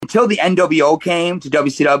until the NWO came to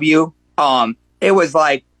WCW, it was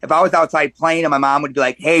like, if I was outside playing and my mom would be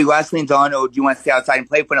like, hey, wrestling's on, or do you want to stay outside and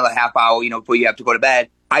play for another half hour, before you have to go to bed?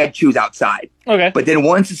 I'd choose outside. Okay. But then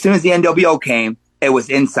as soon as the NWO came, it was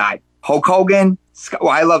inside. Hulk Hogan,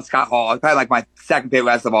 I love Scott Hall. It's probably like my second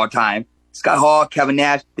favorite wrestler of all time. Scott Hall, Kevin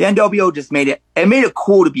Nash. The NWO just made it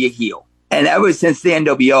cool to be a heel. And ever since the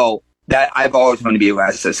NWO, that I've always wanted to be a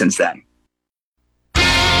wrestler since then.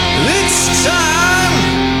 It's time!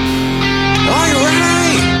 Are you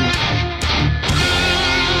ready?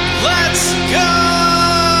 Let's go!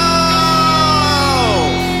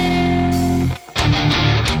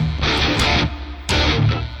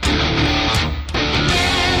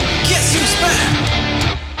 Guess who's back?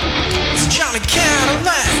 It's Johnny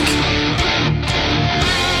Cadillac.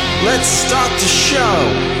 Let's start the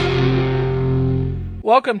show.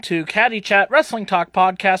 Welcome to Caddy Chat Wrestling Talk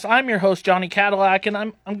Podcast. I'm your host, Johnny Cadillac, and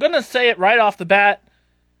I'm going to say it right off the bat.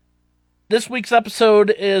 This week's episode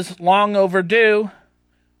is long overdue.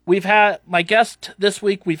 We've had my guest this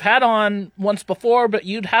week, we've had on once before, but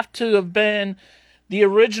you'd have to have been the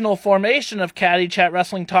original formation of Caddy Chat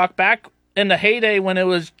Wrestling Talk back in the heyday when it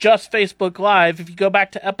was just Facebook Live. If you go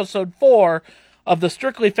back to episode 4 of the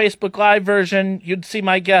strictly Facebook Live version, you'd see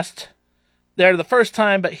my guest there the first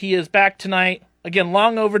time, but he is back tonight. Again,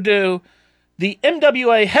 long overdue. The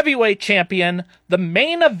MWA Heavyweight Champion, the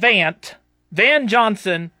Main EVant, Van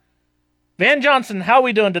Johnson. Van Johnson, how are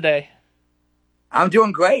we doing today? I'm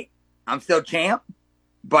doing great. I'm still champ.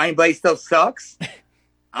 Brian Blade still sucks.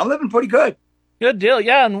 I'm living pretty good. Good deal.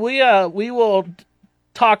 Yeah, and we will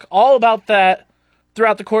talk all about that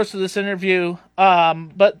throughout the course of this interview.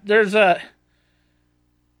 But there's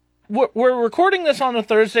we're recording this on a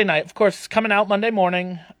Thursday night. Of course, it's coming out Monday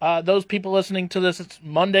morning. Those people listening to this, it's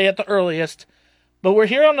Monday at the earliest. But we're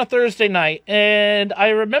here on a Thursday night, and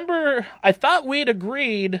I thought we'd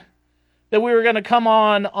agreed that we were going to come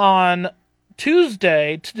on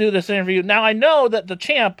Tuesday to do this interview. Now, I know that the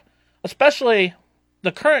champ, especially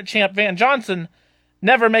the current champ, Van Johnson,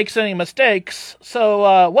 never makes any mistakes.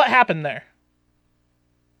 So, what happened there?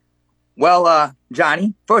 Well,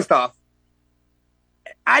 Johnny, first off,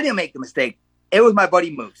 I didn't make the mistake. It was my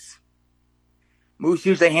buddy Moose. Moose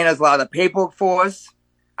usually handles a lot of the paperwork for us.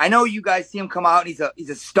 I know you guys see him come out, and he's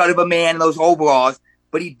a stud of a man in those overalls,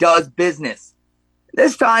 but he does business.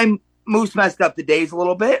 This time, Moose messed up the days a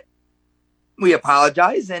little bit. We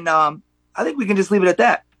apologize, and I think we can just leave it at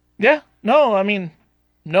that. Yeah, no, I mean,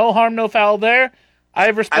 no harm, no foul there. I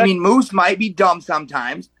respect. I mean, Moose might be dumb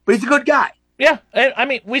sometimes, but he's a good guy. Yeah, I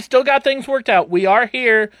mean, we still got things worked out. We are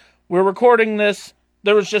here. We're recording this.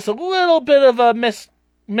 There was just a little bit of a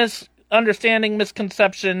misunderstanding,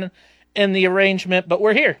 misconception in the arrangement, but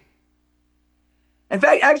we're here. In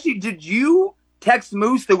fact, actually, did you text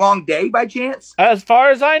Moose the wrong day by chance? As far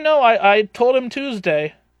as I know, I told him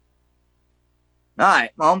Tuesday. All right.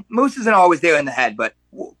 Well, Moose isn't always there in the head, but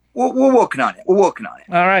we're working on it. We're working on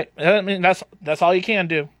it. All right. I mean, that's all you can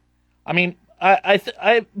do. I mean,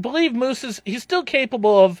 I believe Moose he's still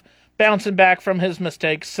capable of bouncing back from his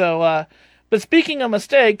mistakes. So, but speaking of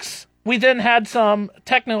mistakes, we then had some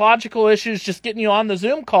technological issues just getting you on the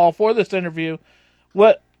Zoom call for this interview.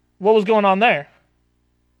 What was going on there?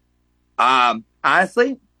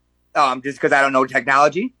 Honestly, just because I don't know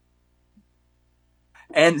technology,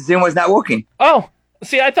 and Zoom was not working. Oh,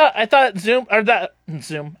 see, I thought I thought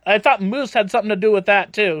Moose had something to do with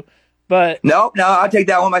that too, but no, I'll take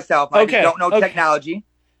that one myself. I okay. just don't know technology.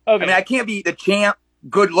 Okay. I mean, I can't be the champ,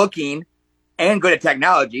 good looking, and good at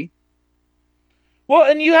technology. Well,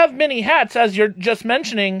 and you have many hats, as you're just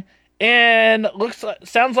mentioning, and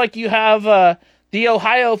sounds like you have the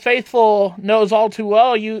Ohio faithful knows all too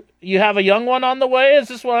well. You have a young one on the way. Is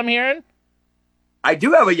this what I'm hearing? I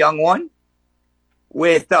do have a young one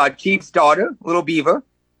with Chief's daughter, Little Beaver.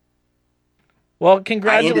 Well,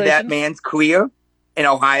 congratulations. I ended that man's career in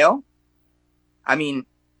Ohio. I mean,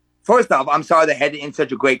 first off, I'm sorry they had to end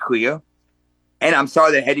such a great career, and I'm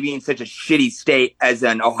sorry they had to be in such a shitty state as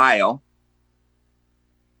in Ohio.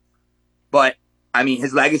 But I mean,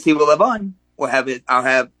 his legacy will live on.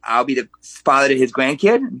 I'll be the father to his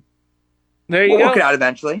grandkid. There you go. We'll work it out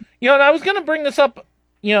eventually. And I was going to bring this up,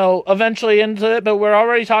 eventually into it, but we're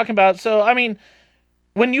already talking about it. So, I mean,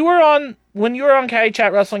 when you were on Caddy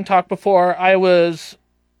Chat Wrestling Talk before, I was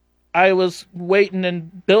waiting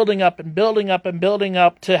and building up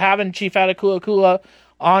to having Chief Atakula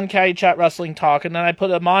on Caddy Chat Wrestling Talk, and then I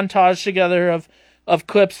put a montage together of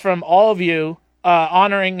clips from all of you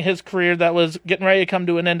honoring his career that was getting ready to come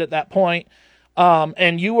to an end at that point.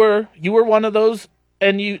 And you were one of those,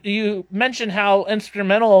 and you mentioned how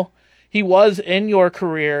instrumental he was in your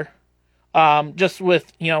career. just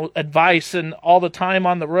with, advice and all the time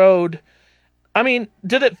on the road. I mean,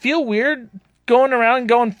 did it feel weird going around,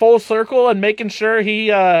 going full circle and making sure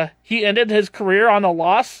he ended his career on a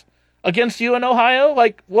loss against you in Ohio?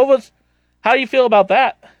 Like, how do you feel about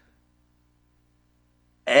that?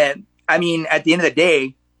 And I mean, at the end of the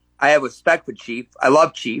day, I have respect for Chief. I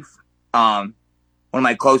love Chief. One of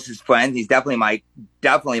my closest friends. He's definitely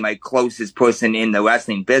my closest person in the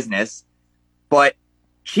wrestling business. But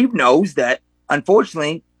Chief knows that,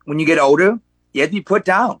 unfortunately, when you get older, you have to be put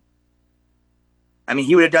down. I mean,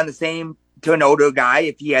 he would have done the same to an older guy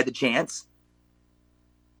if he had the chance.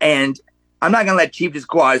 And I'm not going to let Chief just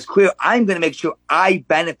go out his career. I'm going to make sure I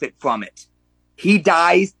benefit from it. He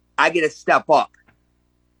dies, I get to step up.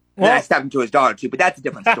 Well, then I step into his daughter, too, but that's a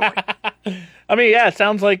different story. I mean, yeah, it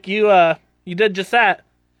sounds like you did just that.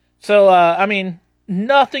 So, I mean,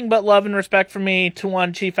 nothing but love and respect for me to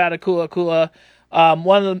one Chief Atakula.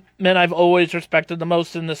 One of the men I've always respected the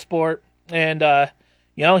most in this sport. And,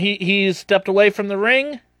 he's stepped away from the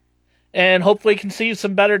ring and hopefully can see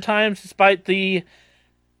some better times despite the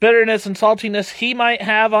bitterness and saltiness he might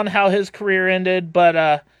have on how his career ended. But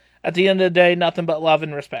at the end of the day, nothing but love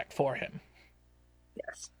and respect for him.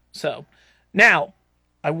 Yes. So, now,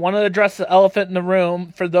 I want to address the elephant in the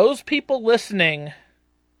room. For those people listening,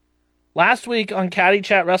 last week on Caddy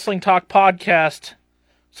Chat Wrestling Talk podcast,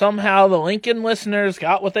 somehow the Lincoln listeners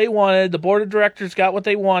got what they wanted. The board of directors got what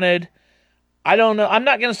they wanted. I don't know. I'm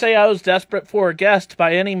not going to say I was desperate for a guest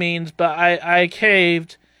by any means, but I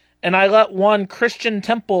caved, and I let one Christian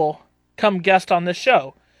Temple come guest on this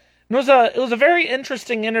show. And it was a very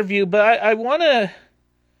interesting interview, but I want to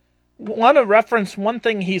reference one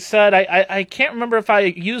thing he said. I can't remember if I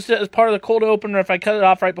used it as part of the cold open or if I cut it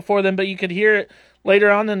off right before then, but you could hear it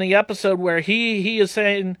later on in the episode where he is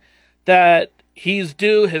saying that he's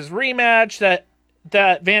due his rematch,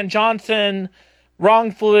 that Van Johnson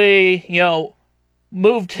wrongfully,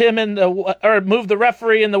 moved the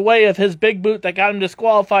referee in the way of his big boot that got him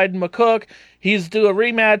disqualified in McCook. He's due a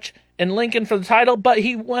rematch in Lincoln for the title, but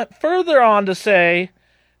he went further on to say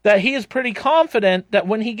that he is pretty confident that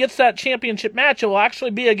when he gets that championship match, it will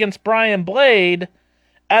actually be against Brian Blade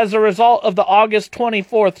as a result of the August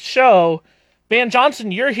 24th show. Van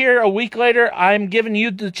Johnson, you're here a week later. I'm giving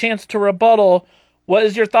you the chance to rebuttal. What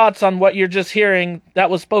is your thoughts on what you're just hearing that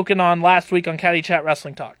was spoken on last week on Caddy Chat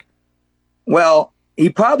Wrestling Talk? Well, he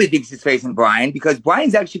probably thinks he's facing Brian because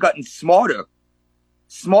Brian's actually gotten smarter.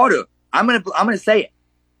 I'm gonna say it.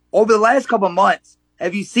 Over the last couple of months,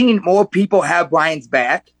 have you seen more people have Brian's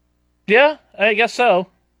back? Yeah, I guess so.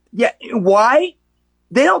 Yeah, why?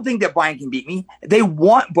 They don't think that Brian can beat me. They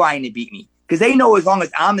want Brian to beat me because they know as long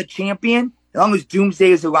as I'm the champion, as long as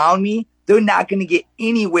Doomsday is around me, they're not going to get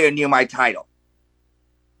anywhere near my title.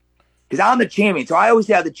 Because I'm the champion, so I always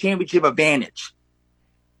have the championship advantage.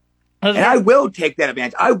 And I will take that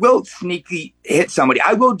advantage. I will sneaky hit somebody.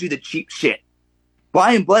 I will do the cheap shit.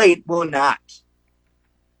 Brian Blade will not.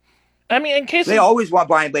 I mean, in case they always want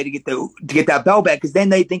Brian Blade to get that belt back because then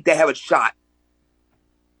they think they have a shot.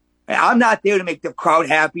 And I'm not there to make the crowd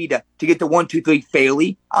happy to get the 1, 2, 3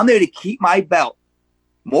 fairly. I'm there to keep my belt.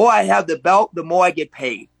 The more I have the belt, the more I get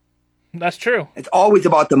paid. That's true. It's always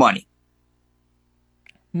about the money.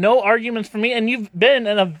 No arguments for me. And you've been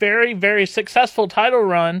in a very, very successful title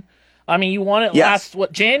run. I mean, you won it last,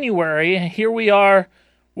 January. And here we are.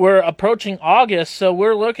 We're approaching August. So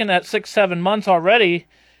we're looking at 6-7 months already.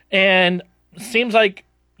 And it seems like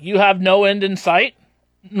you have no end in sight.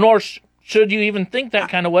 Nor should you even think that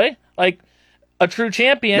kind of way. Like, a true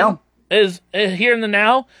champion is here in the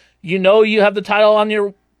now. You know you have the title on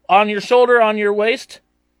your shoulder, on your waist.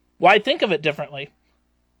 Why think of it differently?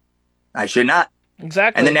 I should not.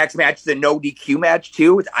 Exactly. And the next match is a no DQ match,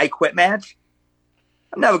 too. It's I quit match.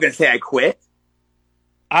 I'm never going to say I quit.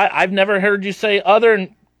 I've never heard you say, other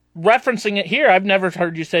than referencing it here, I've never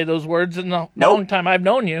heard you say those words in the long time I've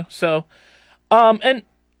known you. So, and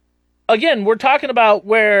again, we're talking about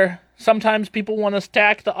where sometimes people want to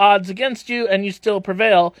stack the odds against you and you still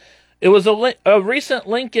prevail. It was a recent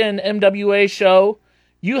Lincoln MWA show.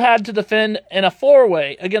 You had to defend in a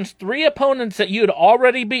 4-way against 3 opponents that you had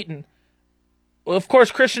already beaten. Of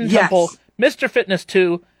course, Christian Temple, Mr. Fitness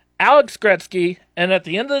 2, Alex Gretzky, and at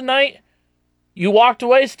the end of the night, you walked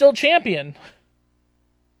away still champion.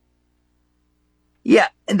 Yeah,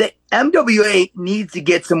 and the MWA needs to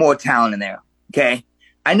get some more talent in there, okay?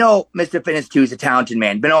 I know Mr. Fitness 2 is a talented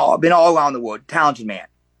man, been all around the world, talented man.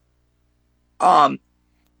 Alex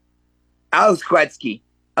Gretzky,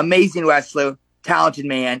 amazing wrestler, talented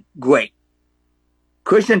man, great.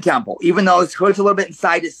 Christian Temple, even though it hurts a little bit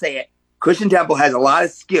inside to say it, Christian Temple has a lot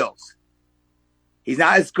of skills. He's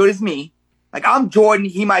not as good as me, Like, I'm Jordan.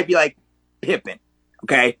 He might be like Pippen.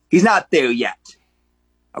 Okay? He's not there yet.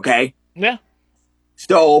 Okay? Yeah.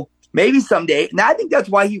 So maybe someday, and I think that's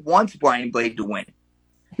why he wants Brian Blade to win.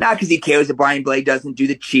 Not because he cares that Brian Blade doesn't do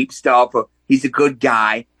the cheap stuff or he's a good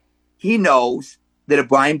guy. He knows that if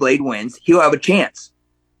Brian Blade wins, he'll have a chance.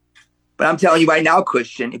 But I'm telling you right now,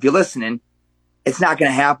 Christian, if you're listening, it's not going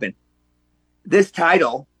to happen. This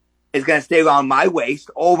title is going to stay around my waist,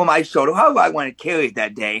 over my shoulder, however I want to carry it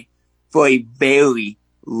that day, for a very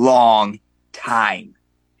long time.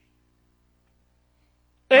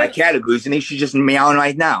 My cat agrees, and she's just meowing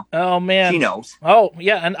right now. Oh, man. She knows. Oh,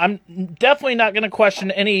 yeah, and I'm definitely not going to question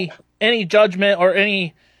any judgment or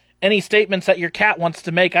any statements that your cat wants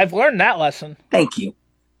to make. I've learned that lesson. Thank you.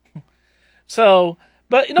 So,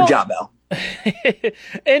 but good job, Belle.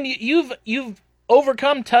 And you've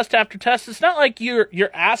overcome test after test. It's not like you're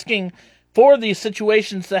asking for these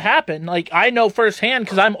situations to happen. Like, I know firsthand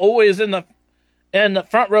because I'm always in the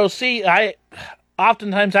front row seat. I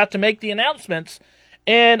oftentimes have to make the announcements.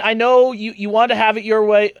 And I know you want to have it your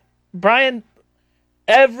way. Brian,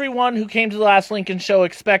 everyone who came to the last Lincoln show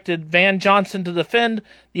expected Van Johnson to defend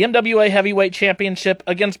the MWA Heavyweight Championship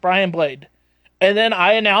against Brian Blade. And then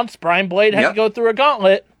I announced Brian Blade had to go through a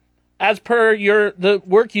gauntlet as per the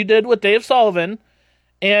work you did with Dave Sullivan.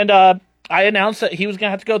 And I announced that he was going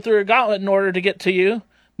to have to go through a gauntlet in order to get to you.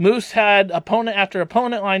 Moose had opponent after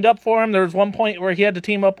opponent lined up for him. There was one point where he had to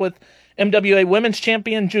team up with MWA Women's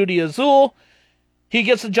Champion Judy Azul. He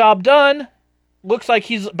gets the job done. Looks like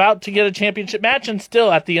he's about to get a championship match, and still,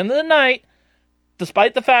 at the end of the night,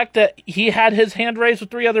 despite the fact that he had his hand raised with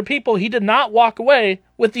 3 other people, he did not walk away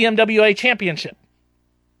with the MWA Championship.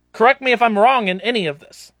 Correct me if I'm wrong in any of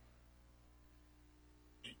this.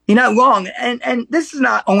 You're not wrong, and this is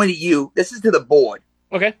not only to you. This is to the board.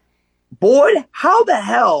 Okay. Board, how the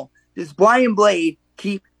hell does Brian Blade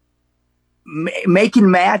keep making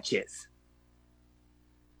matches?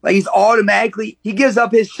 Like, he gives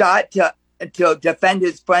up his shot to defend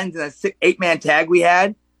his friends in a 8-man tag we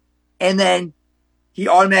had, and then he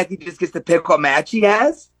automatically just gets to pick what match he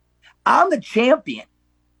has. I'm the champion,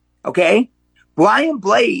 okay? Brian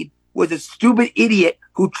Blade was a stupid idiot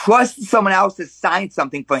who trusted someone else to sign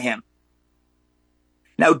something for him.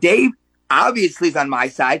 Now, Dave obviously is on my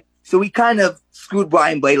side, so he kind of screwed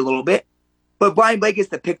Brian Blade a little bit, but Brian Blade gets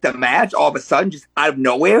to pick the match all of a sudden, just out of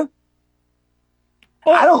nowhere.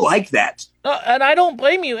 Well, I don't like that. And I don't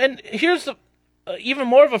blame you. And here's even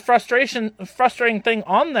more of a frustrating thing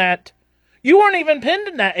on that. You weren't even pinned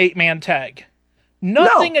in that 8-man tag.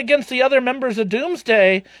 Nothing against the other members of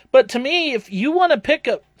Doomsday, but to me, if you want to pick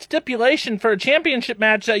a stipulation for a championship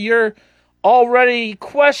match that you're already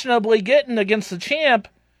questionably getting against the champ,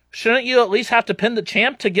 shouldn't you at least have to pin the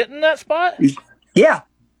champ to get in that spot? Yeah.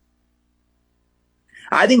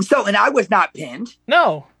 I think so, and I was not pinned.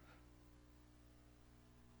 No.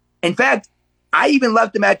 In fact, I even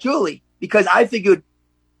left the match early because I figured,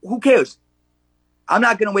 who cares? I'm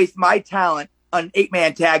not going to waste my talent on an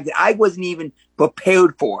 8-man tag that I wasn't even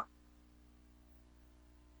prepared for.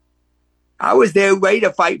 I was there ready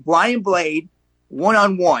to fight Brian Blade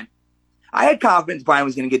one-on-one. I had confidence Brian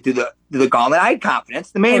was going to get through the gauntlet. I had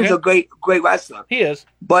confidence. The man is a great wrestler. He is.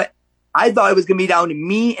 But I thought it was going to be down to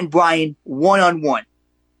me and Brian one-on-one.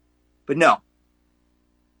 But no.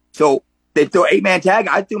 So they throw 8-man tag.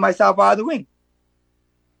 I threw myself out of the ring.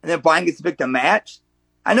 And then Brian gets to pick the match.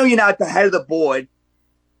 I know you're not the head of the board,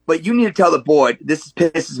 but you need to tell the board, this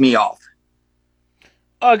pisses me off.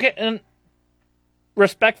 Okay, and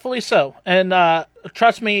respectfully so. And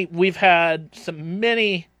trust me, we've had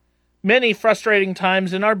many frustrating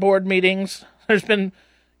times in our board meetings. There's been,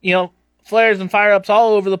 flares and fire-ups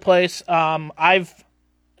all over the place.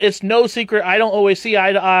 It's no secret I don't always see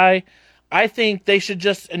eye to eye. I think they should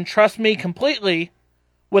just entrust me completely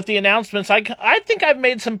with the announcements. I think I've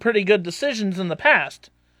made some pretty good decisions in the past.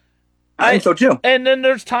 I think so too. And then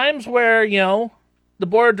there's times where, the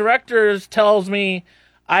board of directors tells me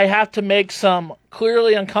I have to make some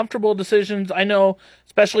clearly uncomfortable decisions. I know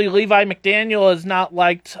especially Levi McDaniel has not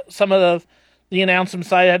liked some of the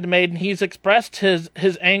announcements I had to make, and he's expressed his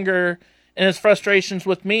anger and his frustrations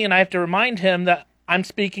with me, and I have to remind him that I'm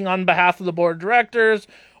speaking on behalf of the board of directors,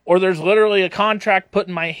 or there's literally a contract put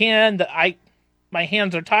in my hand that my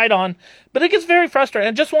hands are tied on. But it gets very frustrating.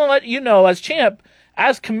 I just want to let you know, as champ,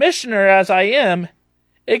 as commissioner as I am,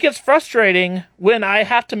 it gets frustrating when I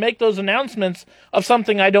have to make those announcements of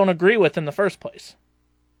something I don't agree with in the first place.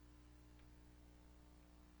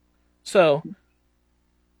 So,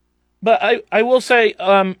 but I will say,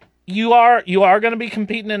 you are going to be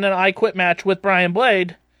competing in an I Quit match with Brian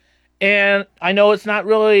Blade, and I know it's not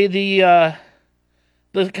really the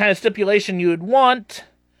the kind of stipulation you would want.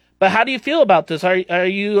 But how do you feel about this? Are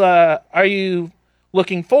you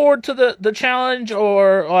looking forward to the challenge,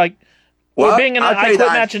 or like, or being in an I Quit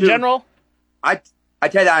match in general? I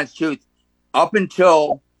tell you the honest truth. Up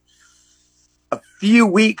until a few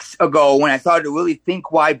weeks ago, when I started to really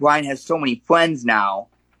think why Brian has so many friends now,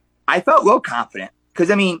 I felt real confident.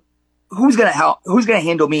 Because, I mean, who's going to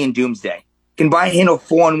handle me in Doomsday? Can Brian handle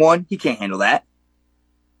 4-1? He can't handle that.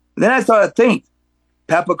 Then I started to think,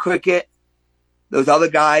 Pepper Cricket, those other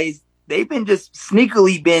guys, they've been just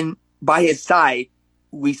sneakily been by his side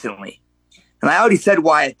recently. And I already said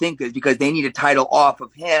why I think is because they need a title off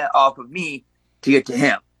of me to get to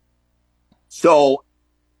him. So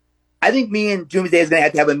I think me and Doomsday is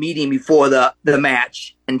going to have a meeting before the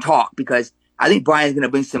match and talk, because I think Brian's going to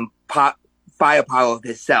bring some firepower of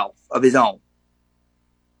his own.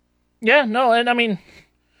 Yeah, no, and I mean,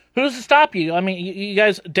 who's to stop you? I mean, you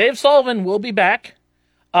guys, Dave Sullivan will be back.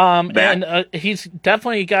 And he's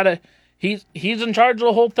definitely he's in charge of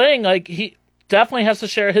the whole thing. Like, he definitely has to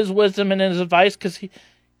share his wisdom and his advice, because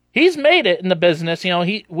he's made it in the business. You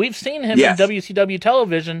know, we've seen him in WCW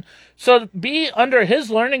television. So to be under his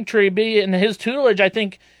learning tree, be in his tutelage, I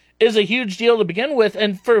think is a huge deal to begin with.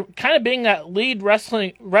 And for kind of being that lead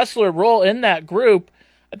wrestler role in that group,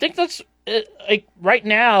 I think that's like right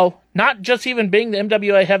now, not just even being the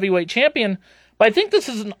MWA Heavyweight Champion, but I think this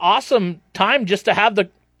is an awesome time just to have the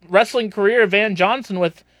wrestling career of Van Johnson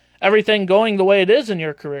with everything going the way it is in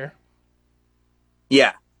your career.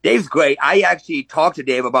 Yeah, Dave's great. I actually talked to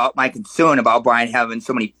Dave about my concern about Brian having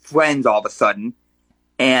so many friends all of a sudden.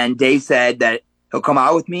 And Dave said that he'll come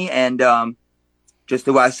out with me, and just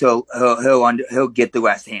the rest, he'll get the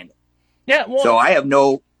rest handled. Yeah. Well, so I have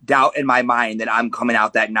no doubt in my mind that I'm coming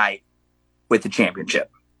out that night with the championship.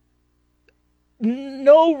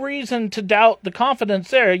 No reason to doubt the confidence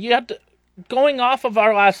there. You have to, going off of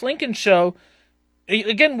our last Lincoln show,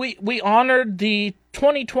 again, we honored the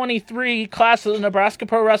 2023 class of the Nebraska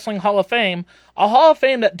Pro Wrestling Hall of Fame, a Hall of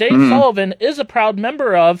Fame that Dave Sullivan is a proud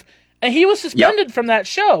member of, and he was suspended from that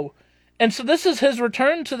show. And so this is his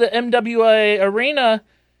return to the MWA Arena,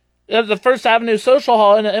 the First Avenue Social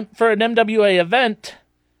Hall, for an MWA event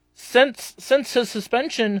since his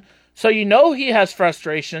suspension. So you know he has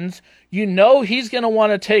frustrations. You know he's going to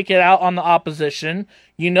want to take it out on the opposition.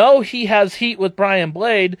 You know he has heat with Brian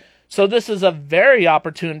Blade. So this is a very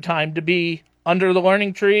opportune time to be under the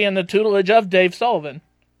learning tree and the tutelage of Dave Sullivan.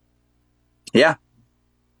 Yeah.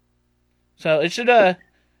 So it should,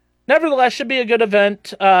 nevertheless, should be a good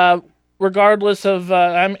event, regardless of,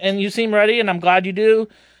 and you seem ready, and I'm glad you do.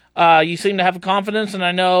 You seem to have confidence, and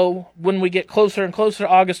I know when we get closer and closer to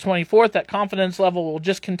August 24th, that confidence level will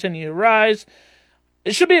just continue to rise.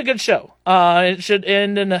 It should be a good show. It should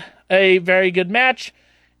end in a very good match,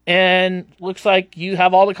 and looks like you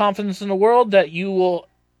have all the confidence in the world that you will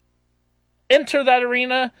enter that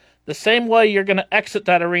arena the same way you're going to exit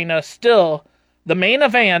that arena, still the main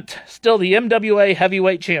event, still the MWA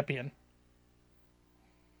Heavyweight Champion.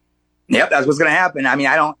 Yep, that's what's going to happen. I mean,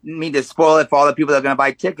 I don't mean to spoil it for all the people that are going to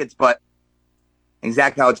buy tickets, but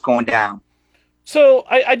exactly how it's going down. So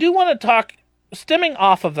I do want to talk, stemming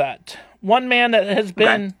off of that, one man that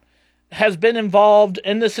has been involved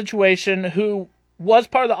in this situation, who was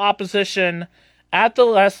part of the opposition at the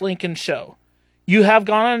last Lincoln show. You have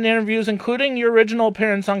gone on interviews, including your original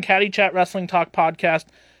appearance on Caddy Chat Wrestling Talk podcast,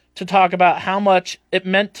 to talk about how much it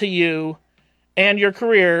meant to you and your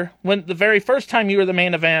career when the very first time you were the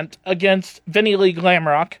main event against Vinny Lee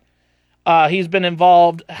Glamrock. He's been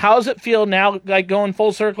involved. How does it feel now, like going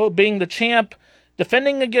full circle, being the champ,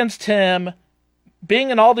 defending against him,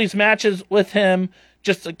 being in all these matches with him,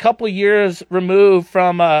 just a couple years removed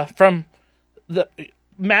from the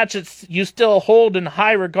matches you still hold in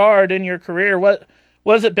high regard in your career? What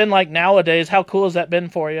has it been like nowadays? How cool has that been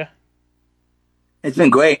for you? It's been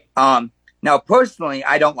great. Now, personally,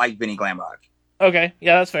 I don't like Vinny Glamrock. Okay,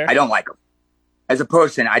 yeah, that's fair. I don't like him. As a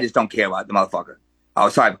person, I just don't care about the motherfucker. Oh,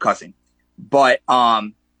 sorry for cussing. But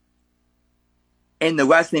in the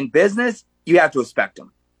wrestling business, you have to respect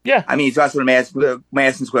him. Yeah. I mean, he's wrestling in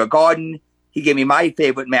Madison Square Garden. He gave me my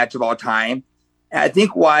favorite match of all time. And I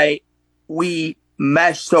think why we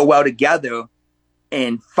mesh so well together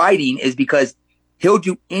in fighting is because he'll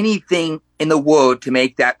do anything in the world to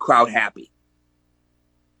make that crowd happy.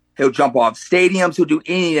 He'll jump off stadiums. He'll do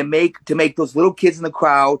anything to make those little kids in the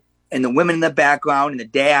crowd and the women in the background and the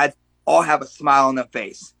dads all have a smile on their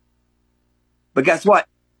face. But guess what?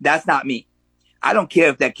 That's not me. I don't care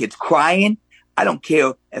if that kid's crying. I don't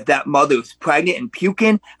care if that mother's pregnant and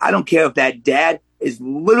puking. I don't care if that dad is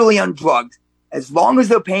literally on drugs. As long as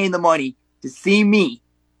they're paying the money to see me,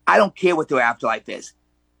 I don't care what their afterlife is.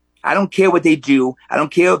 I don't care what they do. I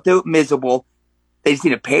don't care if they're miserable. They just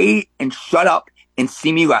need to pay and shut up and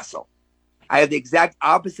see me wrestle. I have the exact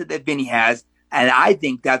opposite that Vinny has, and I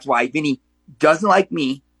think that's why Vinny doesn't like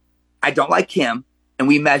me. I don't like him, and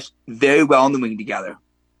we mesh very well in the ring together.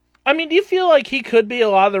 I mean, do you feel like he could be a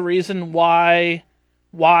lot of the reason why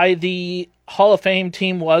the Hall of Fame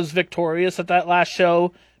team was victorious at that last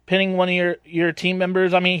show, pinning one of your team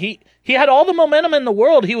members? I mean, he had all the momentum in the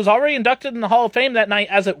world. He was already inducted in the Hall of Fame that night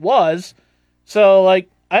as it was. So, like,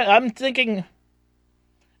 I'm thinking...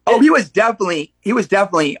 Oh, he was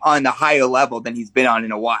definitely on the higher level than he's been on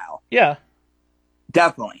in a while. Yeah.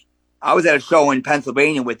 Definitely. I was at a show in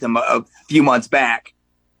Pennsylvania with him a few months back,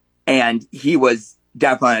 and he was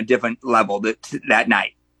definitely on a different level that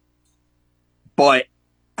night. But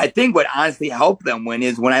I think what honestly helped them win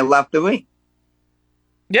is when I left the ring.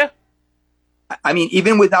 Yeah. I mean,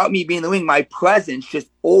 even without me being in the ring, my presence just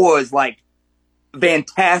always like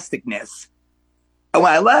fantasticness. And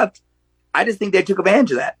when I left, I just think they took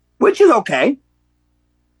advantage of that, which is okay.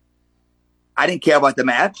 I didn't care about the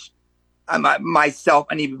match. Myself,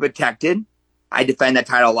 I need to be protected. I defend that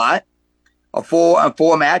title a lot. A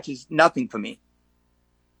four match is nothing for me.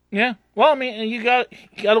 Yeah. Well, I mean, you got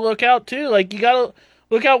to look out too. Like, you got to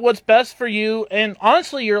look out what's best for you, and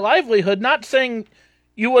honestly, your livelihood. Not saying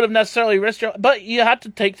you would have necessarily risked your, but you have to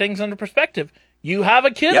take things into perspective. You have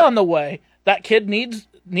a kid on the way. That kid needs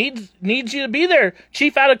you to be there.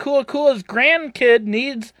 Chief Atakula's grandkid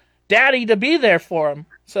needs daddy to be there for him.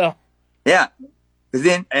 So yeah, because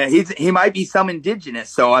then he might be some indigenous.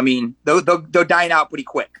 So I mean, they're dying out pretty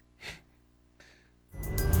quick.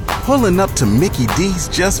 Pulling up to Mickey D's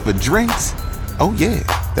just for drinks? Oh yeah,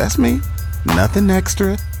 that's me. Nothing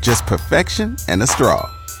extra, just perfection and a straw.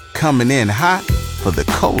 Coming in hot for the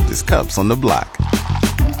coldest cups on the block.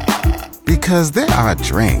 Because there are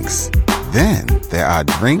drinks. Then there are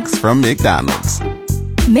drinks from McDonald's.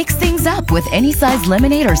 Mix things up with any size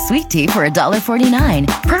lemonade or sweet tea for $1.49.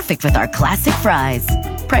 Perfect with our classic fries.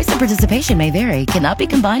 Price and participation may vary. Cannot be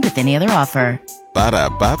combined with any other offer.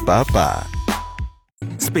 Ba-da-ba-ba-ba.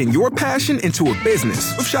 Spin your passion into a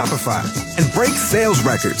business with Shopify and break sales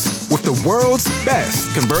records with the world's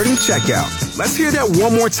best converting checkout. Let's hear that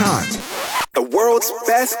one more time. The world's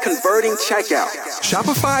best converting checkout.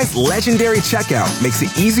 Shopify's legendary checkout makes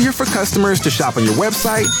it easier for customers to shop on your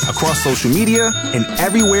website, across social media, and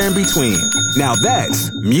everywhere in between. Now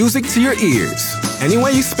that's music to your ears. Any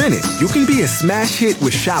way you spin it, you can be a smash hit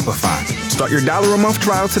with Shopify. Start your $1 a month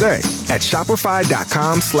trial today at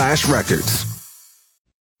shopify.com/records.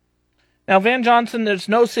 now, Van Johnson, there's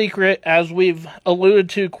no secret, as we've alluded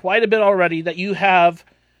to quite a bit already, that you have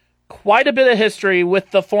quite a bit of history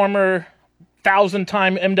with the former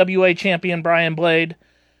 1,000-time MWA champion Brian Blade.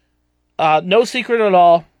 No secret at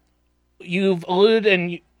all. You've alluded,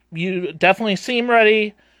 and you definitely seem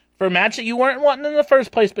ready for a match that you weren't wanting in the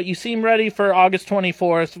first place, but you seem ready for August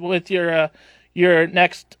 24th with your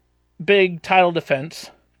next big title defense.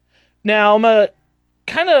 Now, I'm going to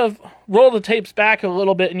kind of roll the tapes back a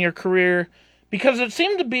little bit in your career, because it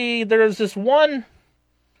seemed to be there's this one,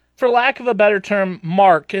 for lack of a better term,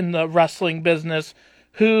 mark in the wrestling business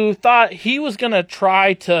who thought he was going to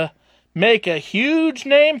try to make a huge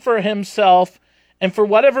name for himself, and for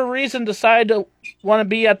whatever reason decided to want to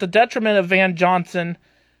be at the detriment of Van Johnson.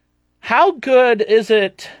 How good is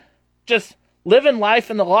it just living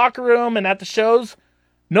life in the locker room and at the shows,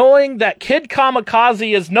 knowing that Kid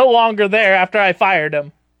Kamikaze is no longer there after I fired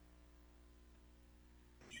him?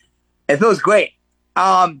 It feels great.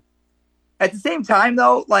 At the same time,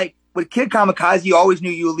 though, like, with Kid Kamikaze, you always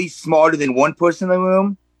knew you were at least smarter than one person in the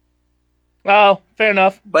room. Oh, fair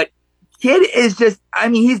enough. But Kid is just, I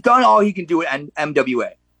mean, he's done all he can do at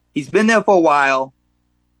MWA. He's been there for a while.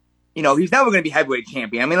 You know, he's never going to be heavyweight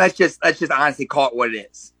champion. I mean, let's just honestly call it what it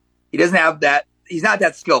is. He doesn't have that. He's not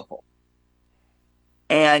that skillful.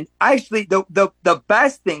 And actually, the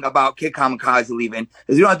best thing about Kid Kamikaze leaving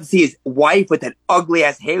is you don't have to see his wife with that ugly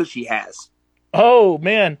ass hair she has. Oh,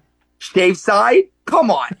 man. Shaved side?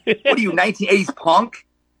 Come on. What are you, 1980s punk?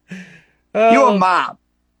 You're a mom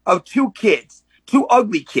of two kids, two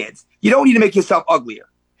ugly kids. You don't need to make yourself uglier.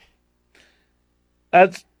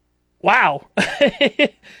 That's, wow.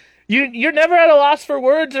 You're never at a loss for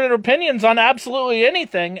words or opinions on absolutely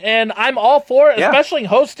anything, and I'm all for it, especially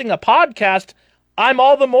hosting a podcast. I'm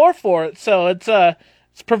all the more for it. So it's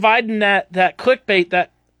providing that clickbait,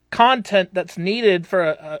 that content that's needed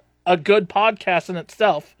for a good podcast in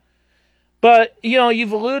itself. But, you know,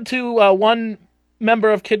 you've alluded to one member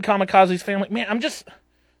of Kid Kamikaze's family. Man, I'm just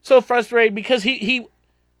so frustrated because he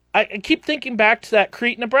I keep thinking back to that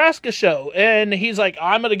Crete, Nebraska show, and he's like,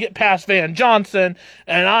 I'm going to get past Van Johnson,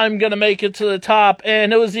 and I'm going to make it to the top,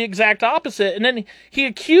 and it was the exact opposite. And then he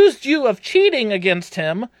accused you of cheating against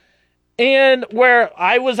him, and where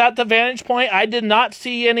I was at the vantage point, I did not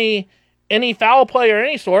see any foul play or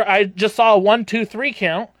any sort. I just saw a 1, 2, 3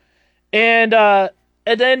 count, and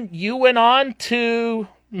then you went on to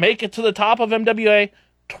make it to the top of MWA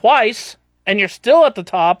twice, and you're still at the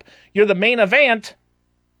top. You're the main event.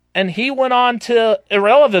 And he went on to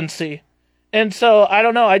irrelevancy. And so, I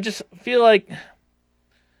don't know, I just feel like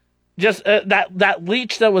just that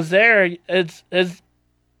leech that was there has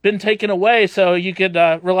been taken away so you could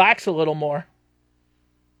relax a little more.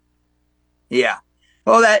 Yeah.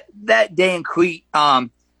 Well, that day in Crete,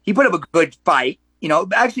 he put up a good fight.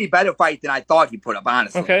 Actually a better fight than I thought he put up,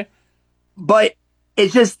 honestly. Okay. But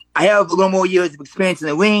it's just, I have a little more years of experience in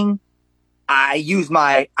the ring. I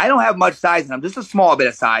don't have much size and I'm just a small bit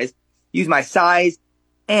of size. Use my size.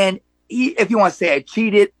 And if you want to say I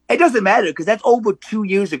cheated, it doesn't matter because that's over 2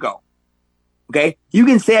 years ago. Okay? You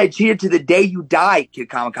can say I cheated to the day you die, Kid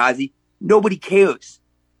Kamikaze. Nobody cares.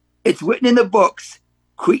 It's written in the books.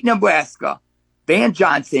 Crete, Nebraska. Van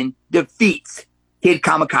Johnson defeats Kid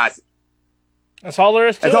Kamikaze. That's all there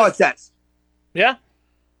is to it. That's all it says. Yeah.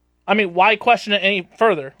 I mean, why question it any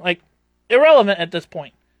further? Like, irrelevant at this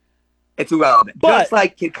point. It's irrelevant. But, just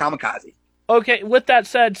like Kid Kamikaze. Okay, with that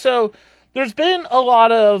said, so there's been a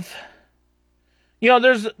lot of,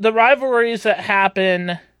 there's the rivalries that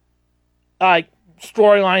happen, like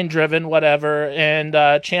storyline driven, whatever,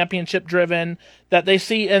 and championship driven that they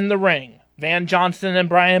see in the ring. Van Johnson and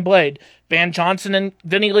Brian Blade. Van Johnson and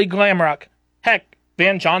Vinny Lee Glamrock. Heck,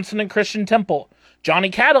 Van Johnson and Christian Temple. Johnny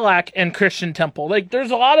Cadillac and Christian Temple. Like,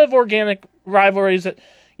 there's a lot of organic rivalries that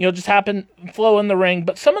just flow in the ring.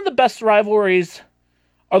 But some of the best rivalries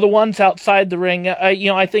are the ones outside the ring.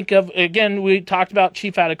 I think of, again, we talked about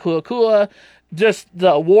Chief Atakula, just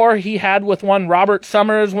the war he had with one Robert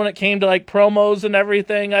Summers when it came to like promos and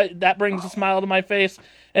everything. That brings a smile to my face.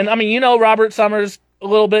 And I mean, Robert Summers a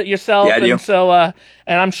little bit yourself. Yeah, I do. And so, and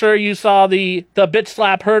I'm sure you saw the bitch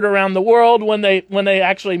slap heard around the world when they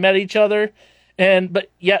actually met each other. But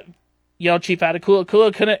yet, Chief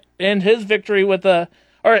Atakula couldn't end his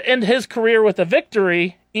end his career with a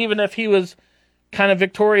victory, even if he was kind of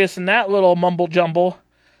victorious in that little mumble jumble.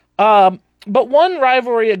 But one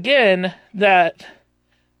rivalry again that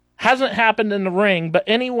hasn't happened in the ring, but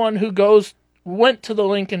anyone who went to the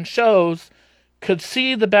Lincoln shows could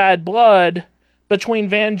see the bad blood between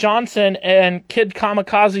Van Johnson and Kid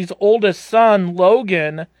Kamikaze's oldest son,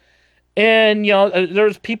 Logan. And,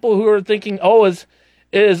 there's people who are thinking,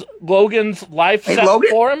 is Logan's life set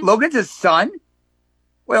for him? Logan's his son?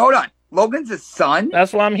 Wait, hold on. Logan's his son?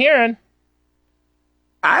 That's what I'm hearing.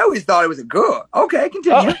 I always thought it was a girl. Okay,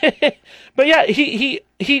 continue. But yeah, he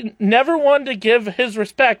never wanted to give his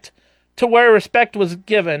respect to where respect was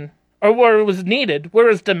given, or where it was needed, where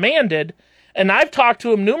it was demanded. And I've talked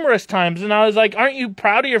to him numerous times, and I was like, aren't you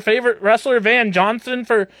proud of your favorite wrestler, Van Johnson,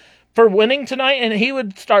 for winning tonight? And he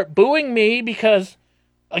would start booing me because,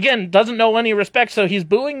 again, doesn't know any respect, so he's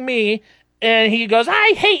booing me, and he goes,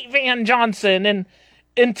 I hate Van Johnson.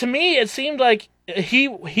 And to me, it seemed like he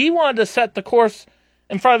wanted to set the course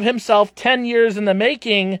in front of himself 10 years in the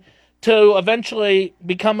making to eventually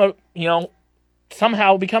become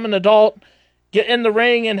somehow become an adult, get in the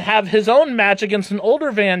ring and have his own match against an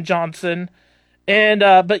older Van Johnson. And,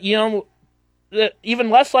 but even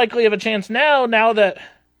less likely of a chance now that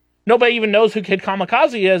nobody even knows who Kid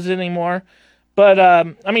Kamikaze is anymore. But,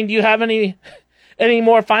 I mean, do you have any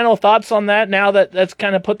more final thoughts on that now that that's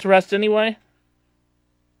kind of put to rest anyway?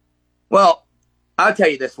 Well, I'll tell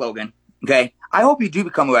you this, Logan. Okay? I hope you do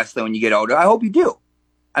become a wrestler when you get older. I hope you do.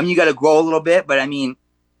 I mean, you got to grow a little bit, but I mean,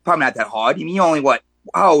 probably not that hard. I mean, you only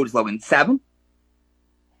how old is Logan? 7?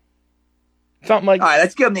 Something like that. All right,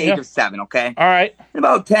 let's give him the age of 7, okay? All right. In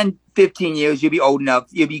about 10, 15 years, you'll be old enough,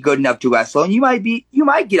 you'll be good enough to wrestle, and you might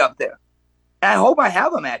get up there. And I hope I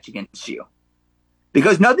have a match against you.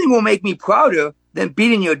 Because nothing will make me prouder than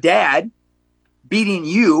beating your dad, beating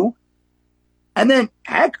you, and then,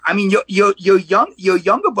 heck, I mean, your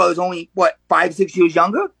younger brother's only, 5, 6 years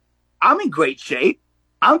younger? I'm in great shape.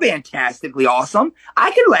 I'm fantastically awesome.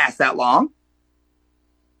 I can last that long.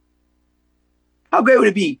 How great would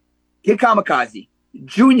it be? Kid Kamikaze,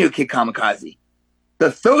 Junior Kid Kamikaze,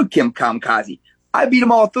 the third Kid Kamikaze. I beat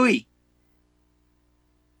them all 3.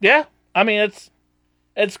 Yeah, I mean,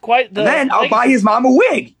 it's quite the... And then I'll buy his mom a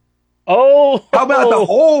wig. Oh! How about the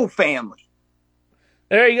whole family?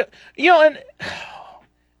 There you go.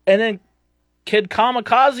 And then Kid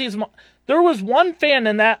Kamikaze's There was one fan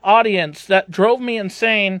in that audience that drove me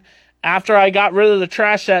insane after I got rid of the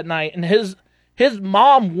trash that night, and his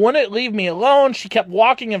mom wouldn't leave me alone. She kept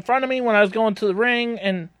walking in front of me when I was going to the ring,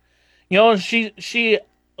 and she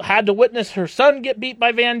had to witness her son get beat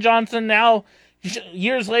by Van Johnson. Now,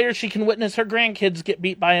 years later, she can witness her grandkids get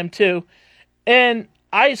beat by him too. And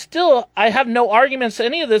I have no arguments to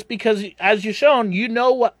any of this because, as you've shown, you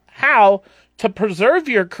know how to preserve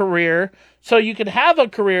your career so you can have a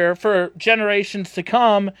career for generations to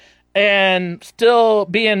come and still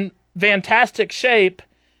be in fantastic shape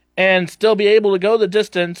and still be able to go the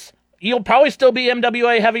distance. You'll probably still be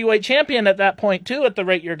MWA Heavyweight Champion at that point too, at the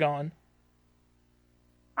rate you're going.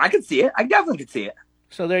 I could see it. I definitely could see it.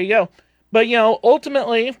 So there you go. But,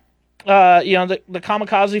 ultimately, the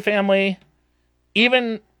Kamikaze family,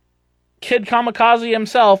 even Kid Kamikaze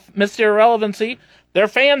himself, Mr. Irrelevancy, they're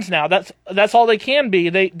fans now. That's all they can be.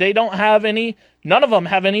 They don't have none of them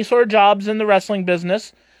have any sort of jobs in the wrestling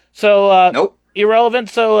business. So, nope. Irrelevant.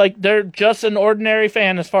 So, they're just an ordinary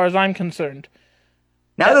fan as far as I'm concerned.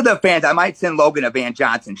 Now that they're fans, I might send Logan a Van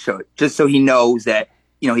Johnson shirt just so he knows that,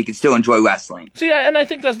 he can still enjoy wrestling. So, yeah, and I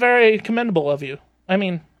think that's very commendable of you. I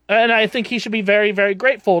mean, and I think he should be very, very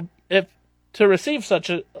grateful to receive such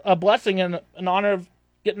a blessing and an honor of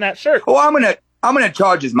getting that shirt. Oh, I'm gonna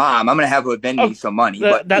charge his mom. I'm gonna have her vend me some money,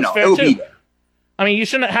 but that's fair it'll too. be there. I mean, you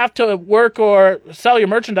shouldn't have to work or sell your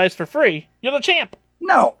merchandise for free. You're the champ.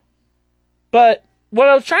 No. But what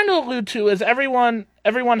I was trying to allude to is everyone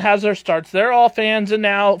has their starts. They're all fans, and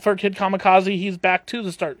now for Kid Kamikaze, he's back to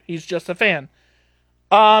the start. He's just a fan.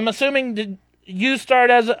 I'm assuming, did you start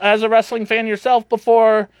as a wrestling fan yourself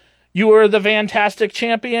before you were the fantastic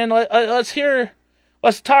champion?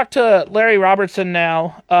 Let's talk to Larry Robertson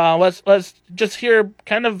now. Let's just hear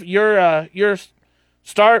kind of your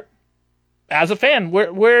start as a fan.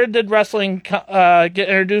 Where did wrestling get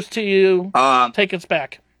introduced to you? Take us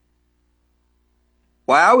back.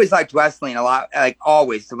 Well, I always liked wrestling a lot, like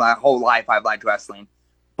always. So my whole life, I've liked wrestling.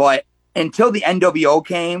 But until the NWO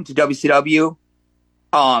came to WCW,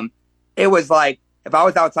 it was like, if I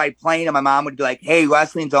was outside playing and my mom would be like, hey,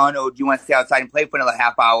 wrestling's on, or do you want to stay outside and play for another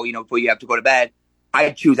half hour, before you have to go to bed?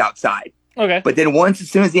 I'd choose outside. Okay. But then as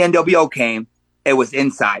soon as the NWO came, it was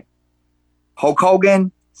inside. Hulk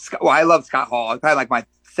Hogan, I love Scott Hall. It's probably like my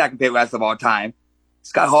second favorite wrestler of all time.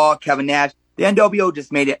 Scott Hall, Kevin Nash. The NWO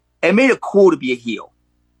just made it cool to be a heel.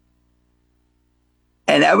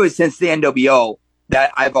 And ever since the NWO,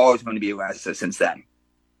 that I've always wanted to be a wrestler since then.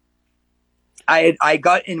 I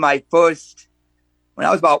got in my first, when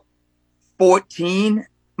I was about 14,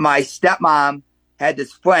 my stepmom had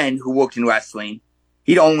this friend who worked in wrestling.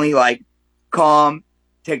 He'd only come,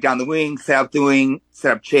 take down the ring, set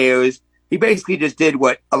up chairs. He basically just did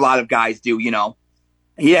what a lot of guys do,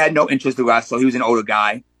 He had no interest to wrestle. He was an older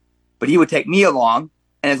guy, but he would take me along.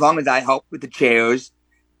 And as long as I helped with the chairs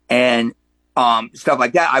and stuff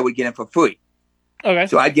like that, I would get in for free. Okay.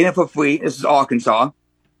 So I'd get in for free. This is Arkansas.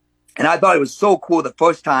 And I thought it was so cool the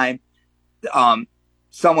first time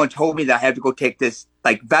someone told me that I had to go take this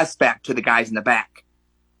vest back to the guys in the back.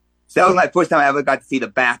 So that was my first time I ever got to see the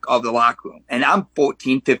back of the locker room. And I'm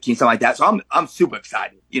 14, 15, something like that. So I'm super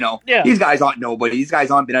excited. Yeah. These guys aren't nobody. These guys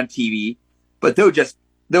aren't been on TV, but they're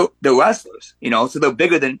wrestlers, so they're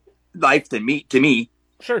bigger than life to me.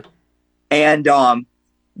 Sure. And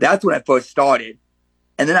that's when I first started.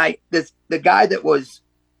 And then the guy that was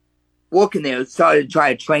working there started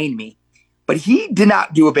trying to train me, but he did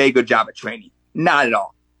not do a very good job at training. Not at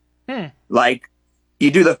all.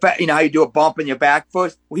 You do how you do a bump in your back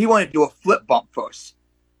first? Well, he wanted to do a flip bump first.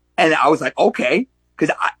 And I was like, okay,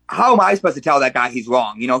 because how am I supposed to tell that guy he's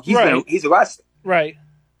wrong? He's a wrestler. Right.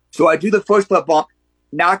 So I do the first flip bump,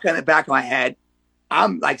 knock on the back of my head.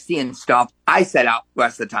 I'm seeing stuff. I set out the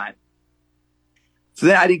rest of the time. So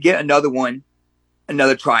then I didn't get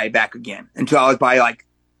another try back again until I was probably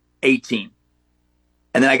 18.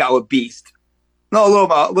 And then I got with Beast. No,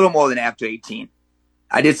 a little more than after 18.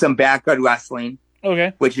 I did some backyard wrestling.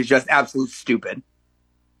 Okay. Which is just absolute stupid.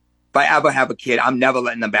 If I ever have a kid, I'm never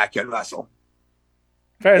letting them backyard wrestle.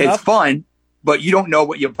 Fair enough. It's fun, but you don't know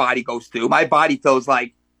what your body goes through. My body feels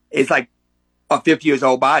like it's like a 50 years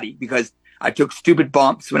old body because I took stupid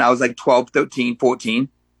bumps when I was 12, 13, 14.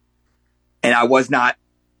 And I was not,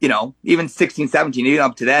 even 16, 17, even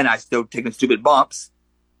up to then, I still taking stupid bumps.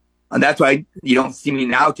 And that's why you don't see me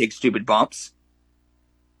now take stupid bumps.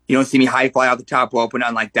 You don't see me high fly out the top rope or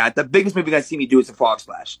nothing like that. The biggest move you're going to see me do is a frog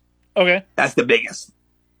splash. Okay. That's the biggest.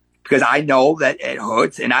 Because I know that it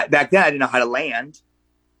hurts. And back then I didn't know how to land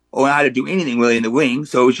or how to do anything really in the ring.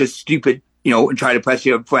 So it was just stupid, and try to press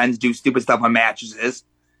your friends, do stupid stuff on mattresses.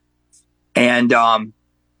 And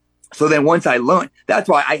So then once I learned, that's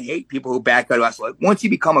why I hate people who backyard wrestle. Once you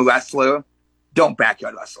become a wrestler, don't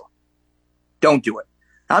backyard wrestle. Don't do it.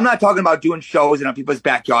 I'm not talking about doing shows in other people's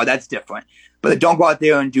backyard. That's different. But don't go out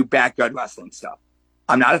there and do backyard wrestling stuff.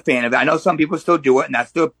 I'm not a fan of it. I know some people still do it, and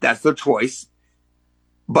that's their choice.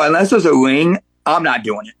 But unless there's a ring, I'm not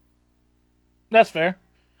doing it. That's fair.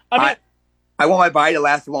 I want my body to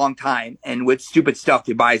last a long time, and with stupid stuff,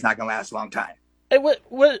 your body's not going to last a long time. Hey, what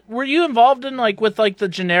were you involved in, with the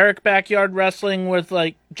generic backyard wrestling with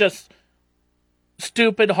just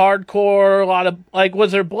stupid hardcore? A lot of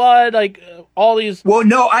was there blood? All these. Well,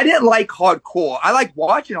 no, I didn't like hardcore. I liked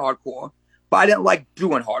watching hardcore, but I didn't like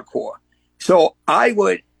doing hardcore. So I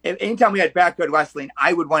would, anytime we had backyard wrestling,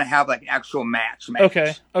 I would want to have an actual match.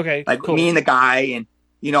 Okay, cool. Me and the guy, and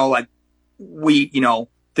we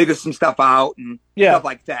figure some stuff out and stuff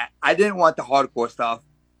like that. I didn't want the hardcore stuff.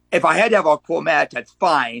 If I had to have a hardcore match, that's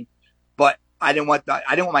fine. But I didn't want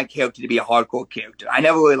my character to be a hardcore character. I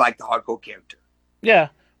never really liked the hardcore character. Yeah.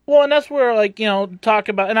 Well, and that's where talk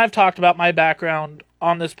about, and I've talked about my background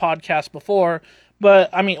on this podcast before, but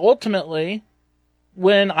I mean, ultimately,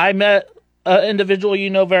 when I met an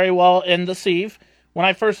individual very well in the Sieve, when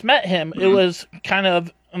I first met him, it was kind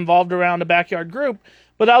of involved around a backyard group.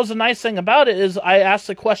 But that was the nice thing about it is I asked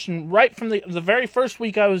the question right from the very first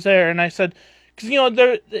week I was there, and I said, because on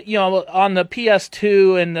the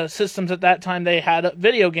PS2 and the systems at that time, they had a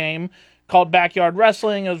video game called Backyard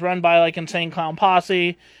Wrestling. It was run by Insane Clown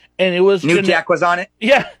Posse, and it was New Jack was on it.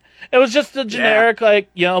 Yeah, it was just a generic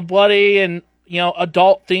bloody and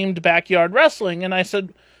adult themed backyard wrestling. And I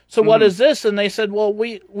said, so what is this? And they said, well,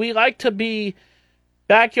 we like to be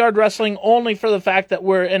backyard wrestling only for the fact that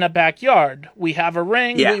we're in a backyard. We have a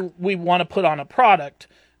ring. Yeah. We want to put on a product.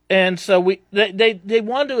 And so they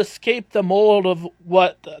wanted to escape the mold of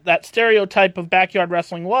what that stereotype of backyard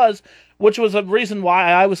wrestling was, which was a reason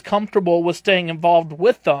why I was comfortable with staying involved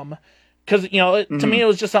with them. Because, to me, it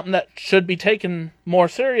was just something that should be taken more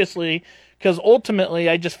seriously. Because ultimately,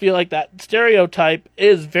 I just feel like that stereotype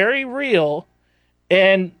is very real.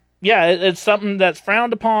 And, yeah, it's something that's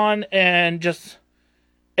frowned upon, and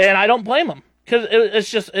I don't blame them. Because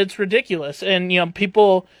it's ridiculous. And,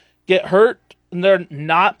 people get hurt, and they're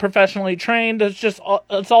not professionally trained. It's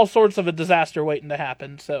all sorts of a disaster waiting to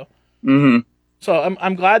happen. So, so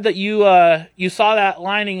I'm glad that you saw that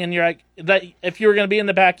lining, and you're like, that if you were going to be in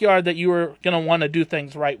the backyard, that you were going to want to do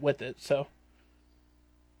things right with it. So,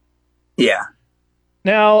 yeah.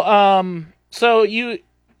 Now, so you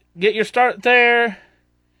get your start there.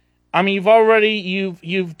 I mean,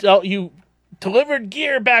 you've delivered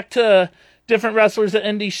gear back to different wrestlers at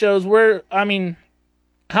indie shows.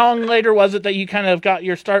 How long later was it that you kind of got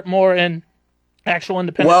your start more in actual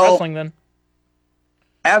independent wrestling then?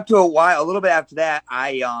 After a while, a little bit after that,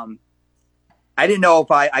 I didn't know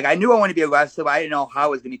if I knew I wanted to be a wrestler, but I didn't know how I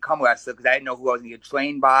was going to become a wrestler because I didn't know who I was going to get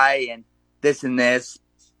trained by and this and this.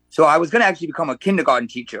 So I was going to actually become a kindergarten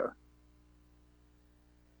teacher.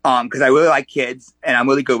 Because I really like kids and I'm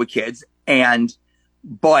really good with kids.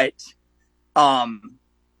 But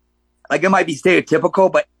it might be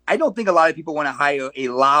stereotypical, but I don't think a lot of people want to hire a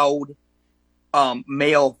loud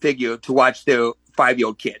male figure to watch their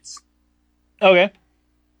 5-year-old kids. Okay.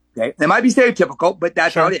 It might be stereotypical, but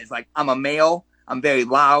that's how it is. I'm a male. I'm very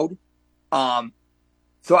loud.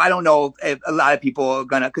 So I don't know if a lot of people are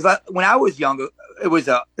gonna, because when I was younger, it was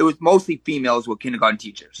mostly females were kindergarten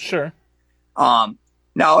teachers. Sure.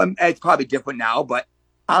 Now it's probably different now, but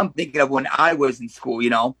I'm thinking of when I was in school,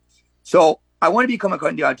 So I wanted to become a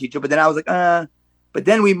kindergarten teacher, but then I was like, But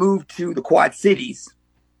then we moved to the Quad Cities,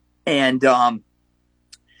 and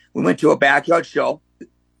we went to a backyard show.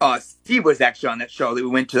 Steve was actually on that show that we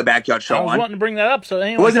went to the backyard show on. I was wanting to bring that up, so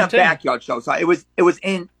anyway, it wasn't a backyard show, so it was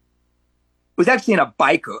actually in a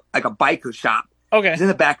biker shop. Okay, it was in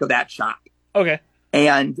the back of that shop. Okay,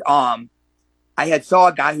 and I had saw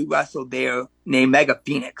a guy who wrestled there named Mega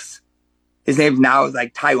Phoenix. His name now is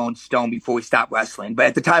Tyrone Stone before he stopped wrestling, but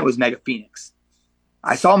at the time it was Mega Phoenix.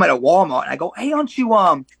 I saw him at a Walmart, and I go, "Hey, aren't you?"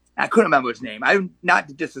 I couldn't remember his name. I'm not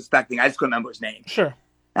disrespecting. I just couldn't remember his name. Sure.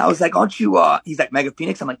 And I was like, "Aren't you?" He's like, "Mega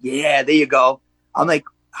Phoenix." I'm like, "Yeah, there you go." I'm like,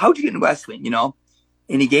 "How'd you get in wrestling?"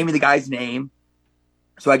 And he gave me the guy's name,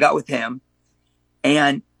 so I got with him.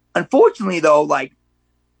 And unfortunately, though,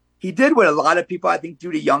 he did what a lot of people I think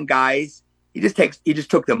do to young guys. He just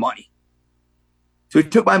took their money. So he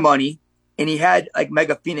took my money, and he had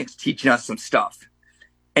Mega Phoenix teaching us some stuff.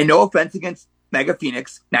 And no offense against Mega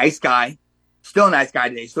Phoenix, nice guy, still a nice guy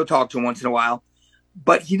today, still talk to him once in a while,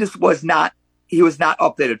 but he just was not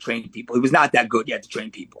up there to train people. He was not that good yet to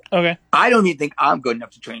train people. Okay. I don't even think I'm good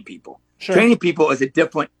enough to train people. Sure. Training people is a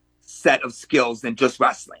different set of skills than just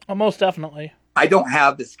wrestling. Oh, most definitely. I don't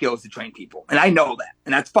have the skills to train people, and I know that,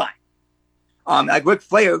 and that's fine. Like Ric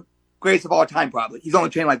Flair, greatest of all time, probably. He's only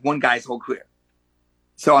trained like one guy his whole career.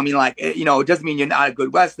 So, I mean, like, you know, it doesn't mean you're not a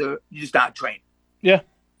good wrestler. You're just not trained. Yeah.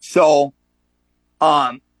 So,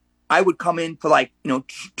 I would come in for like, you know,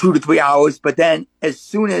 2 to 3 hours, but then as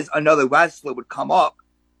soon as another wrestler would come up,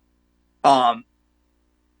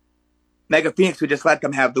 Mega Phoenix would just let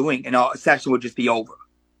them have the ring, and a session would just be over.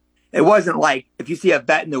 It wasn't like if you see a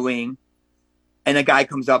vet in the ring and a guy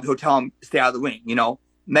comes up, he'll tell him stay out of the ring. You know,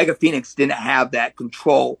 Mega Phoenix didn't have that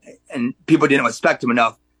control, and people didn't respect him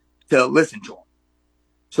enough to listen to him.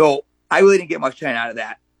 So I really didn't get much training out of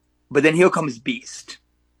that. But then here comes Beast.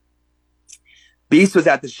 Beast was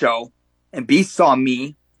at the show, and Beast saw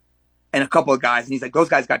me and a couple of guys, and he's like, those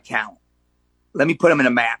guys got talent. Let me put them in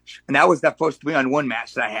a match. And that was that first 3-on-1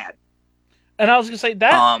 match that I had. And I was going to say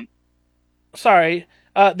that,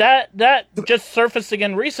 that just surfaced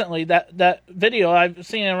again recently, that video. I've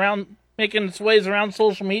seen it around, making its ways around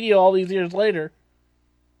social media all these years later.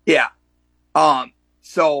 Yeah.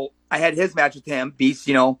 So I had his match with him. Beast,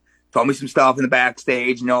 you know, told me some stuff in the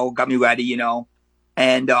backstage, you know, got me ready, you know,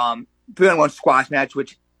 and, 3-on-1 squash match,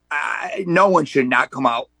 which no one should not come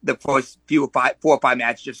out the first 4 or 5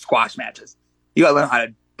 matches, just squash matches. You gotta learn how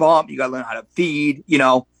to bump, you gotta learn how to feed, you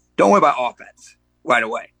know, don't worry about offense right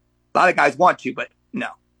away. A lot of guys want to, but no.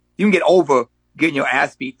 You can get over getting your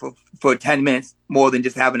ass beat for 10 minutes more than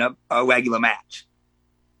just having a regular match.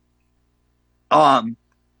 And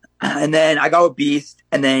then I got with Beast,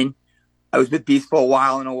 and then I was with Beast for a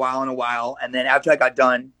while. And then after I got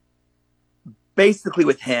done basically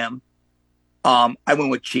with him, I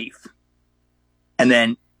went with Chief. And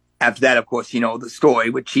then after that, of course, you know, the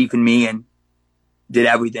story with Chief and me, and did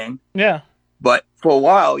everything. Yeah. But for a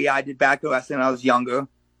while, yeah, I did backyard wrestling when I was younger.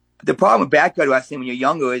 But the problem with backyard wrestling when you're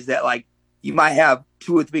younger is that, like, you might have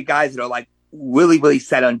 2 or 3 guys that are, like, really, really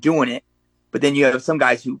set on doing it. But then you have some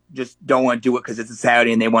guys who just don't want to do it because it's a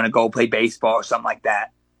Saturday and they want to go play baseball or something like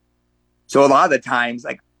that. So a lot of the times,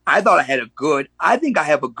 like, I thought I think I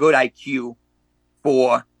have a good IQ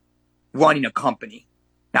for running a company.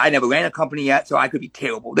 Now, I never ran a company yet, so I could be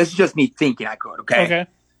terrible. This is just me thinking I could, okay? Okay.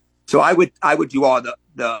 So I would do all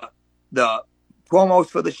the promos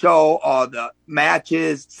for the show, all the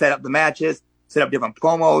matches, set up the matches, set up different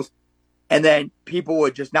promos, and then people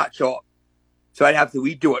would just not show up. So I'd have to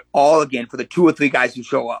redo it all again for the 2 or 3 guys who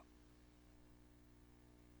show up.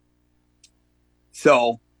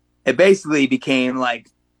 So it basically became like,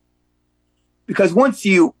 because once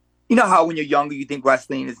you know how when you're younger, you think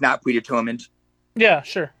wrestling is not predetermined. Yeah,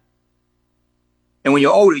 sure. And when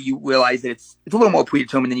you're older, you realize that it's a little more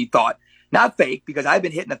predetermined than you thought. Not fake, because I've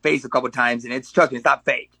been hit in the face a couple of times, and trust me, it's not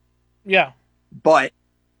fake. Yeah. But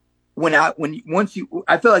I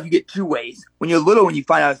feel like you get 2 ways. When you're little and you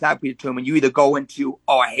find out it's not predetermined, you either go into,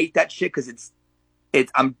 oh, I hate that shit because it's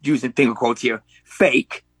I'm using finger quotes here,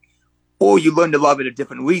 fake, or you learn to love it a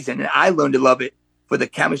different reason. And I learned to love it for the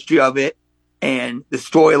chemistry of it and the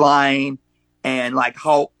storyline and like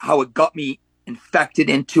how it got me infected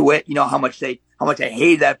into it. You know, how much I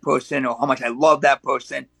hated that person or how much I love that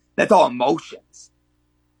person. That's all emotions.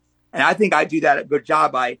 And I think I do that a good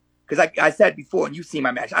job because like I said before, and you've seen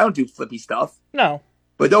my match, I don't do flippy stuff. No.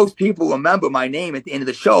 But those people remember my name at the end of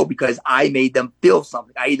the show because I made them feel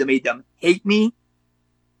something. I either made them hate me,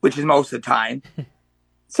 which is most of the time.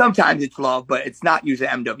 Sometimes it's love, but it's not usually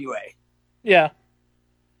MWA. Yeah.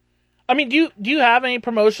 I mean, do you have any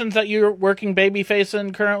promotions that you're working babyface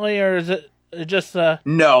in currently, or is it just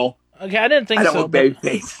No. Okay, I didn't think so. I don't work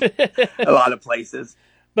babyface a lot of places.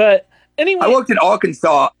 But anyway, I worked in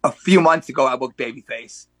Arkansas a few months ago. I worked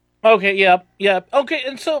babyface. Okay, yeah. Okay,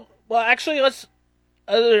 and so, well, actually,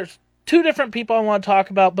 there's 2 different people I want to talk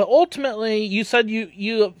about, but ultimately, you said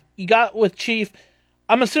you got with Chief.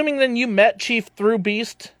 I'm assuming then you met Chief through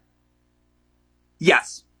Beast?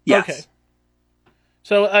 Yes. Okay.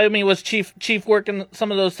 So, I mean, was Chief working some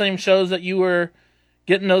of those same shows that you were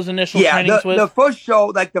getting those initial trainings with? The first show,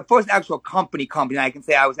 like the first actual company I can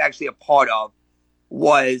say I was actually a part of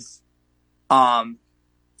was, I'm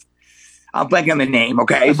blanking on the name,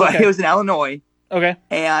 okay? That's but okay. It was in Illinois. Okay.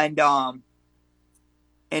 And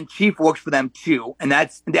Chief works for them too. And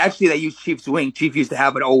they use Chief's wing. Chief used to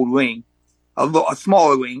have an old wing, a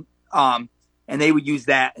smaller wing. And they would use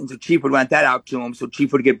that. And so Chief would rent that out to him. So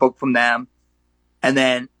Chief would get booked from them. And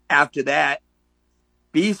then after that,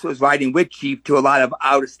 Beast was riding with Chief to a lot of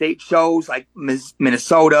out-of-state shows like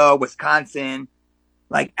Minnesota, Wisconsin.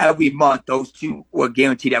 Like every month, those 2 were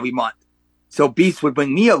guaranteed every month. So Beast would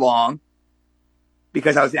bring me along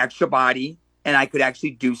because I was an extra body and I could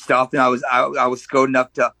actually do stuff. And I was skilled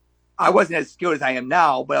enough to I wasn't as skilled as I am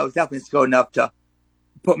now, but I was definitely skilled enough to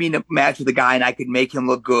put me in a match with a guy and I could make him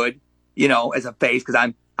look good, as a face,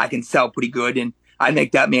 because I can sell pretty good and I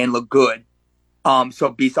make that man look good. So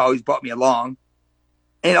Beast always brought me along.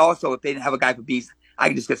 And also, if they didn't have a guy for Beast, I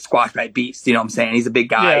could just get squashed by Beast. You know what I'm saying? He's a big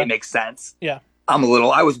guy. Yeah. It makes sense. Yeah. I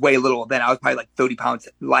was way little then. I was probably like 30 pounds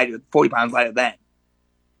lighter, 40 pounds lighter then.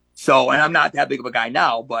 So, and I'm not that big of a guy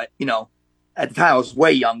now, but, at the time I was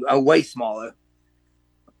way younger, way smaller.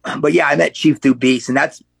 But yeah, I met Chief through Beast, and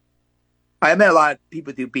I met a lot of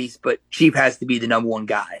people through Beast, but Chief has to be the number one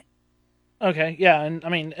guy. Okay, yeah, and I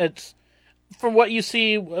mean, it's from what you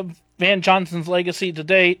see of Van Johnson's legacy to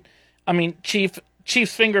date. I mean,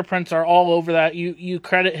 Chief's fingerprints are all over that. You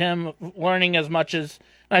credit him learning as much as,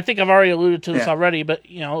 and I think I've already alluded to this already, but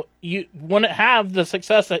you wouldn't have the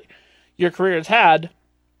success that your career has had.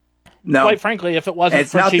 No, quite frankly, if it wasn't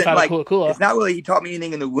for Chief out of Kula. It's not really he taught me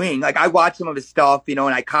anything in the ring. Like I watched some of his stuff, and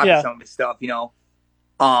I copied some of his stuff,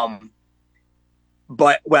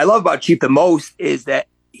 But what I love about Chief the most is that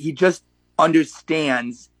he just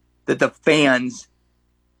understands that the fans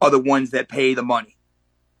are the ones that pay the money.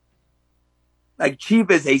 Like Chief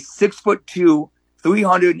is a 6'2",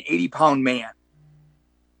 380-pound man,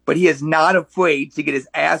 but he is not afraid to get his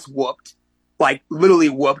ass whooped, like literally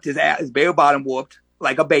whooped, his bare bottom whooped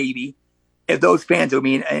like a baby. If those fans are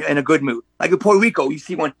in a good mood, like in Puerto Rico, you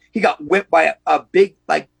see when he got whipped by a big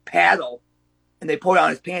like paddle, and they pulled on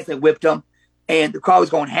his pants and whipped him, and the crowd was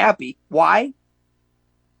going happy. Why?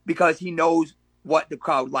 Because he knows what the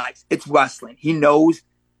crowd likes. It's wrestling. He knows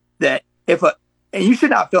that and you should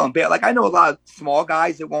not feel embarrassed. Like I know a lot of small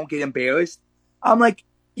guys that won't get embarrassed. I'm like,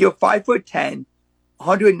 you're 5'10",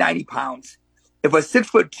 190 pounds. If a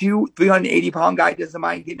 6'2", 380-pound guy doesn't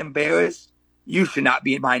mind getting embarrassed, you should not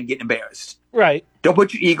be mind getting embarrassed. Right. Don't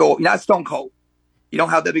put your ego. You're not Stone Cold. You don't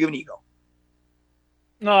have that big of an ego.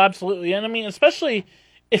 No, absolutely. And I mean, especially,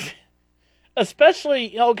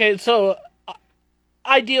 okay, so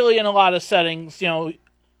ideally in a lot of settings, a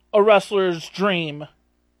wrestler's dream,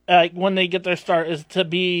 when they get their start, is to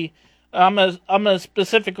be, I'm gonna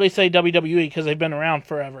specifically say WWE because they've been around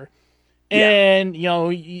forever. Yeah. And,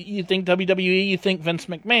 you think WWE, you think Vince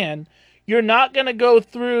McMahon. You're not going to go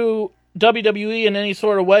through WWE in any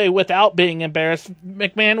sort of way without being embarrassed.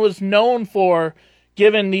 McMahon was known for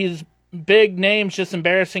giving these big names just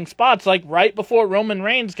embarrassing spots. Like right before Roman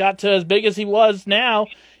Reigns got to as big as he was now,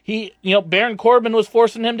 Baron Corbin was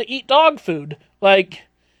forcing him to eat dog food. Like,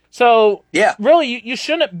 so yeah, really you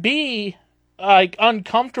shouldn't be like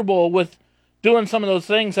uncomfortable with doing some of those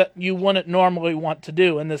things that you wouldn't normally want to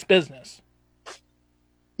do in this business.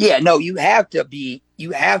 Yeah, no, you have to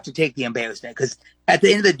take the embarrassment, because at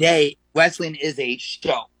the end of the day, wrestling is a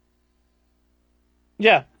show.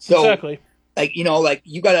 Yeah, so, exactly. Like,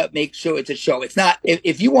 you got to make sure it's a show. It's not,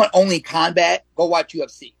 if you want only combat, go watch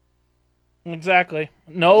UFC. Exactly.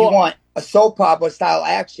 No. If you want a soap opera style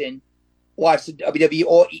action, watch the WWE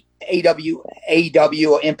or AEW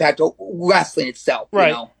or Impact or wrestling itself.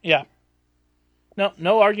 Right. Yeah.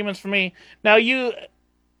 No arguments for me. Now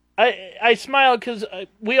I smile because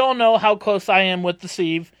we all know how close I am with the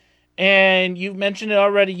Steve, and you mentioned it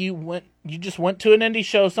already. You just went to an indie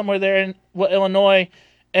show somewhere there in Illinois,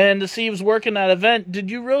 and the Steve's working that event.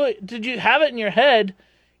 Did you have it in your head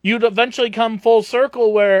you'd eventually come full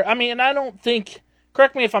circle where, I mean, I don't think,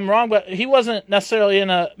 correct me if I'm wrong, but he wasn't necessarily in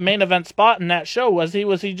a main event spot in that show, was he?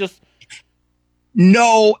 Was he just...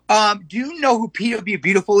 No. Do you know who Peter B.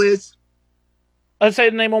 Beautiful is? Let's say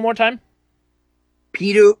the name one more time.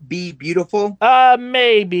 Peter B. Beautiful?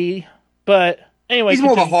 Maybe, but anyway. He's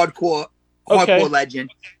more of a hardcore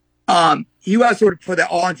legend. He wrestled for the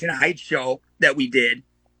Arlington Heights show that we did.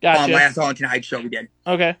 Gotcha. Last Arlington Heights show we did.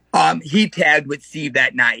 Okay. He tagged with Steve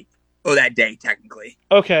that night, or that day, technically.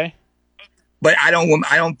 Okay. But I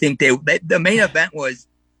don't think the main event was,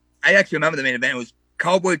 I actually remember the main event was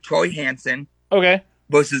Cowboy Troy Hansen. Okay.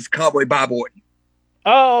 Versus Cowboy Bob Orton.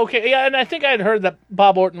 Oh, okay. Yeah, and I think I'd heard that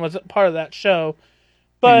Bob Orton was part of that show.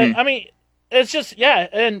 But, I mean, it's just, yeah,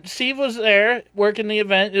 and Steve was there working the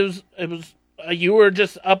event. It was you were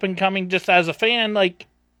just up and coming just as a fan, like,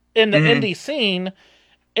 in the indie scene.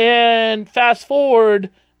 And fast forward,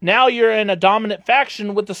 now you're in a dominant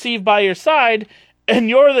faction with the Steve by your side, and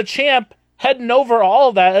you're the champ heading over all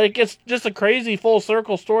of that. Like, it's just a crazy full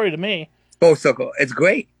circle story to me. Full circle. It's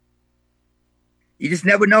great. You just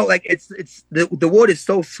never know. Like, it's the world is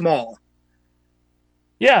so small.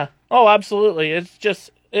 Yeah. Oh, absolutely.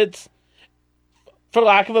 It's for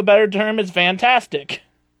lack of a better term, it's fantastic.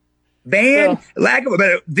 Lack of a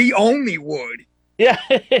better, the only word. Yeah.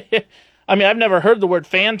 I mean, I've never heard the word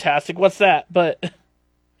fantastic. What's that? But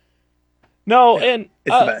No, and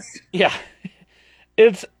it's the best. Yeah,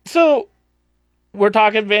 it's so we're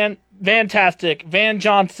talking Fantastic, Van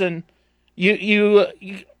Johnson. You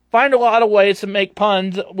find a lot of ways to make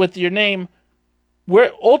puns with your name.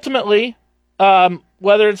 Where ultimately,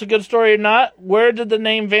 whether it's a good story or not, where did the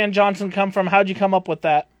name Van Johnson come from? How'd you come up with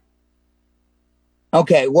that?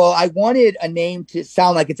 Okay, well, I wanted a name to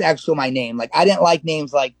sound like it's actually my name. Like, I didn't like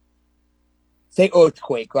names like, say,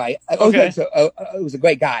 Earthquake, right? Okay. It was a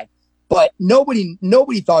great guy. But nobody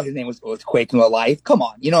thought his name was Earthquake in real life. Come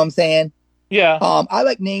on, you know what I'm saying? Yeah. I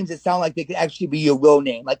like names that sound like they could actually be your real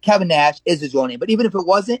name. Like Kevin Nash is his real name. But even if it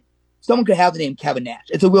wasn't, someone could have the name Kevin Nash.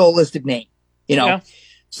 It's a realistic name, you know? Yeah.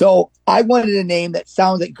 So I wanted a name that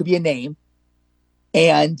sounds like it could be a name.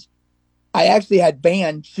 And I actually had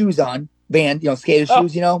Van shoes on. Van, skater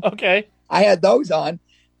shoes, Okay. I had those on.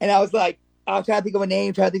 And I was like, I was trying to think of a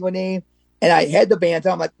name. And I had the Vans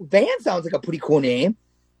on. I'm like, Van sounds like a pretty cool name.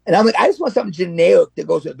 And I'm like, I just want something generic that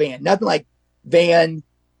goes with Van. Nothing like Van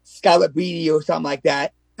Scarlet Breedy or something like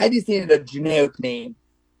that. I just needed a generic name.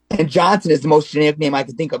 And Johnson is the most generic name I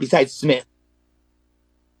could think of besides Smith.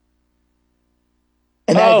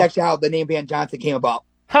 And that is actually how the name Van Johnson came about.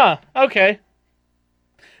 Huh. Okay.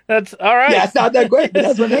 That's all right. Yeah, it's not that great, but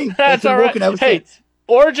that's my name. That's all right. Hey, since.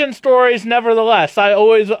 Origin stories, nevertheless.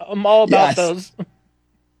 I'm all about those.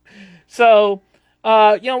 So,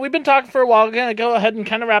 we've been talking for a while. I'm going to go ahead and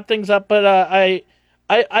kind of wrap things up, but I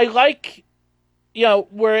like,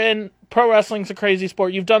 we're in pro wrestling's a crazy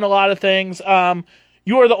sport. You've done a lot of things.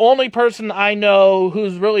 You are the only person I know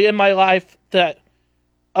who's really in my life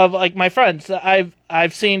of like my friends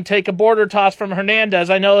I've seen take a border toss from Hernandez.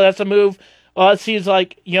 I know that's a move. He's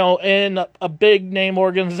like, in a big name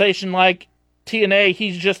organization like TNA,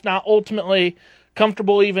 he's just not ultimately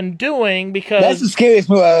comfortable even doing because that's the scariest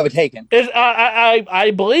move I've ever taken.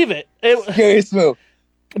 I believe it. Scariest move.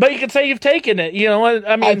 But you could say you've taken it. You know what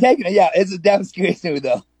I mean? I've taken it. Yeah, it's a damn scariest move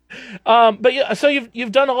though. But yeah, so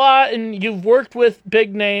you've done a lot and you've worked with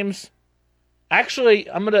big names.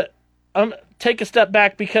 Actually, I'm gonna take a step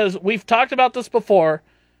back because we've talked about this before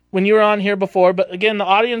when you were on here before, but again, the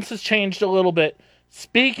audience has changed a little bit.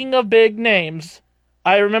 Speaking of big names,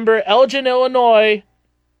 I remember Elgin, Illinois,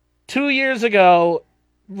 2 years ago,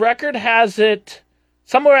 record has it,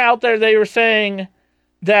 somewhere out there they were saying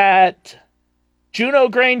that Juno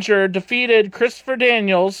Granger defeated Christopher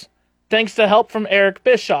Daniels thanks to help from Eric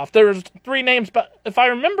Bischoff. There was 3 names, but if I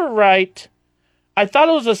remember right, I thought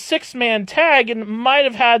it was a 6-man tag and might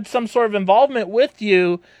have had some sort of involvement with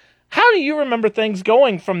you. How do you remember things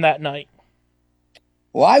going from that night?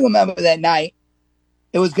 Well, I remember that night.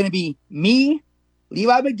 It was going to be me,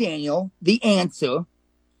 Levi McDaniel, The Answer,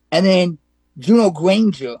 and then Juno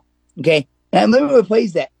Granger. Okay? And I remember it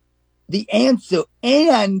plays that. The Answer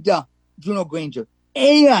and Juno Granger.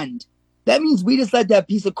 And that means we just let that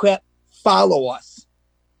piece of crap follow us.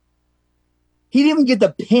 He didn't even get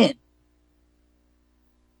the pin.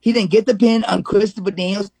 He didn't get the pin on Christopher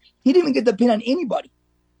Daniels. He didn't even get the pin on anybody.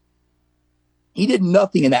 He did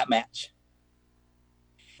nothing in that match.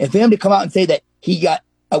 And for him to come out and say that he got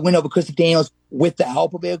a win over Christopher Daniels with the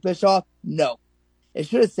help of Eric Bischoff, no. It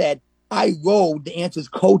should have said, I rode The Answer's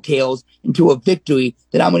coattails into a victory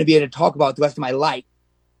that I'm going to be able to talk about the rest of my life.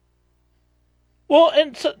 Well,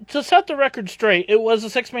 and to set the record straight, it was a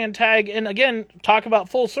 6-man tag. And again, talk about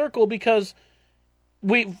full circle because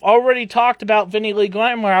we've already talked about Vinny Lee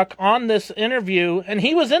Glamrock on this interview, and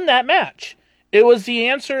he was in that match. It was The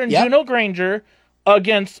Answer and Juno Granger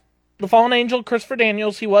against the Fallen Angel, Christopher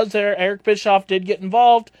Daniels. He was there. Eric Bischoff did get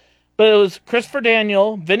involved. But it was Christopher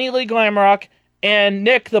Daniel, Vinny Lee Glamrock, and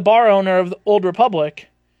Nick, the bar owner of the Old Republic.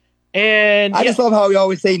 And I just love how we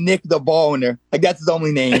always say Nick, the bar owner. Like, that's his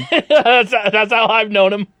only name. that's how I've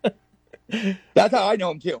known him. That's how I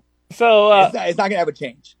know him, too. So it's not going to ever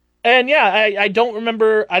change. And yeah, I don't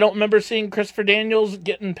remember seeing Christopher Daniels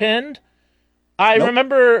getting pinned. I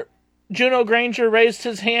remember Juno Granger raised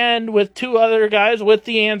his hand with 2 other guys with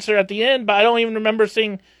The Answer at the end, but I don't even remember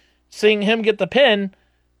seeing him get the pin.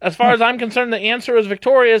 As far as I'm concerned, The Answer was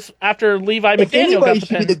victorious after Levi McDaniel got the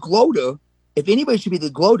pin. If anybody should be the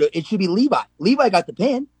gloater, it should be Levi. Levi got the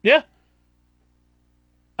pin. Yeah.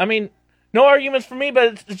 I mean, no arguments for me,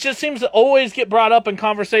 but it just seems to always get brought up in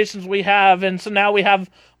conversations we have, and so now we have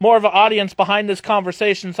more of an audience behind this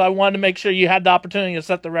conversation, so I wanted to make sure you had the opportunity to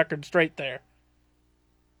set the record straight there.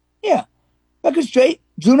 Yeah. Record straight.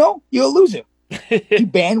 Juno, you're a loser. You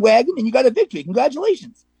bandwagon, and you got a victory.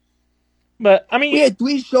 Congratulations. But, I mean... We had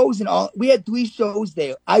 3 shows we had 3 shows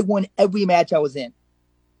there. I won every match I was in.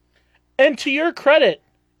 And to your credit,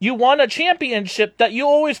 you won a championship that you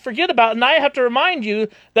always forget about, and I have to remind you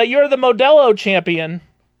that you're the Modelo champion.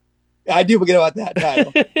 I do forget about that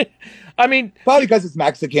title. I mean, probably because it's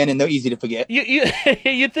Mexican and they're easy to forget.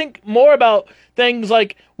 You think more about things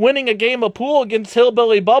like winning a game of pool against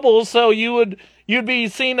Hillbilly Bubbles, so you'd be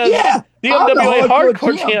seen as the MWA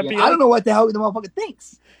hardcore champion. I don't know what the hell the motherfucker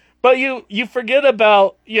thinks. But you forget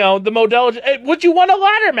about, the modality. Would you want a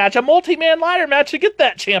ladder match, a multi-man ladder match to get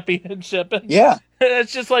that championship? And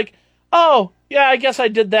it's just like, oh, yeah, I guess I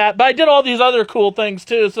did that. But I did all these other cool things,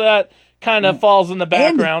 too, so that kind of falls in the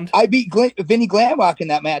background. And I beat Vinny Glamrock in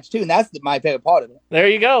that match, too, and that's my favorite part of it. There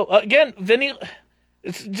you go. Again, Vinny,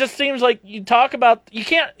 it just seems like you cannot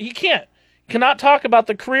talk about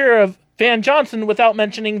the career of Van Johnson without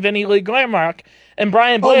mentioning Vinny Lee Glamrock and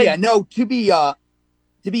Brian Blade. Oh, yeah, no, to be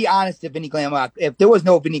honest, if there was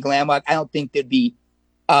no Vinny Glamrock, I don't think there'd be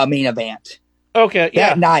Main EVant. Okay, yeah.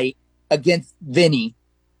 That night against Vinny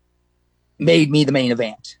made me the Main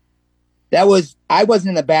EVant. I wasn't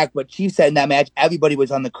in the back, but Chief said in that match, everybody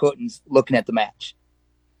was on the curtains looking at the match.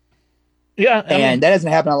 Yeah. And that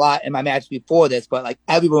doesn't happen a lot in my match before this, but like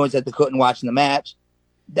everyone was at the curtain watching the match.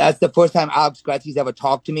 That's the first time Alex Gretzi's ever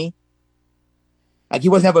talked to me. Like he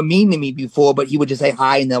wasn't ever mean to me before, but he would just say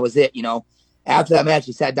hi and that was it, After that match,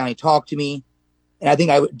 he sat down, he talked to me, and I think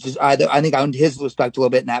I earned his respect a little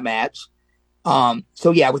bit in that match.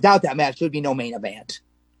 So yeah, without that match, there'd be no Main EVant.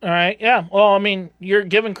 All right, yeah. Well, I mean, you're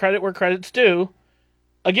giving credit where credit's due.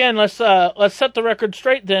 Again, let's set the record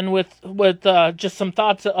straight then with just some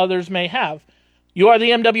thoughts that others may have. You are the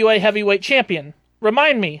MWA Heavyweight Champion.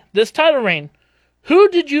 Remind me, this title reign, who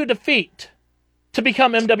did you defeat to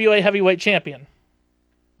become MWA Heavyweight Champion?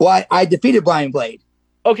 Well, I defeated Brian Blade.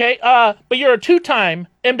 Okay, but you're a two-time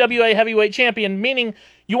MWA Heavyweight Champion, meaning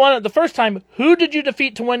you won it the first time. Who did you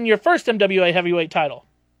defeat to win your first MWA Heavyweight title?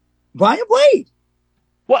 Brian Blade.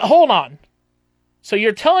 What? Hold on. So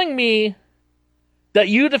you're telling me that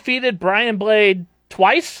you defeated Brian Blade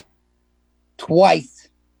twice? Twice.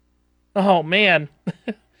 Oh, man.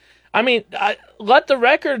 I mean, let the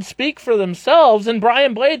records speak for themselves, and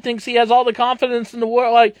Brian Blade thinks he has all the confidence in the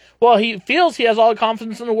world. He feels he has all the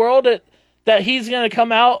confidence in the world that he's going to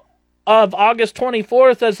come out of August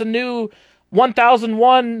 24th as the new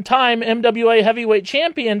 1001 time MWA Heavyweight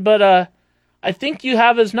Champion, but I think you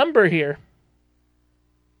have his number here.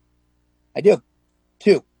 I do.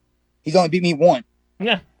 2. He's only beat me 1.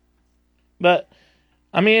 Yeah. But,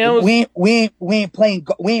 I mean, it was... We ain't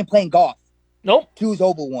playing golf. Nope. 2 is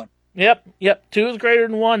over 1. Yep. 2 is greater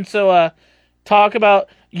than 1, so talk about...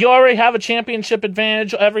 You already have a championship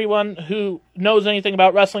advantage. Everyone who knows anything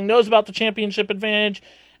about wrestling knows about the championship advantage.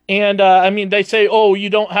 And, they say, oh, you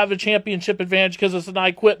don't have a championship advantage because it's an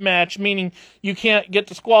I Quit match, meaning you can't get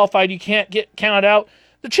disqualified, you can't get counted out.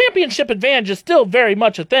 The championship advantage is still very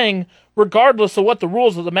much a thing, regardless of what the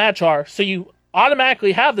rules of the match are. So you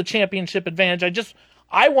automatically have the championship advantage.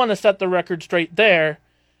 I want to set the record straight there.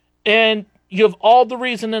 And you have all the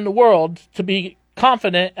reason in the world to be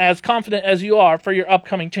confident as you are for your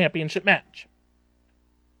upcoming championship match.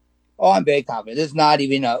 Oh, I'm very confident. There's not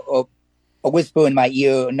even a whisper in my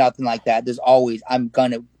ear or nothing like that. There's always, I'm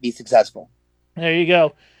going to be successful. There you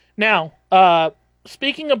go. Now,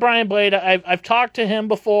 speaking of Brian Blade, I've talked to him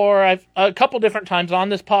before. A couple different times on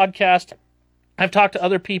this podcast. I've talked to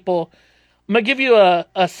other people. I'm going to give you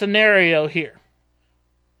a scenario here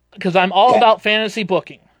because I'm all about fantasy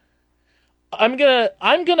booking. I'm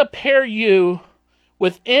gonna pair you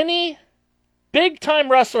with any big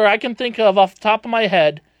time wrestler I can think of off the top of my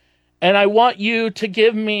head, and I want you to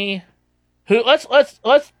give me who. Let's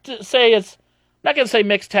say it's I'm not gonna say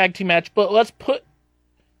mixed tag team match, but let's put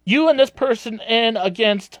you and this person in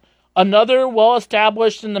against another well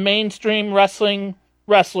established in the mainstream wrestling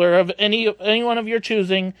wrestler of anyone of your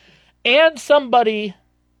choosing, and somebody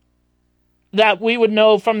that we would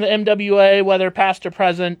know from the MWA, whether past or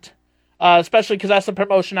present. Especially because that's the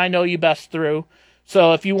promotion I know you best through.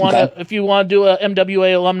 So if you want to do a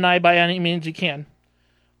MWA alumni by any means you can.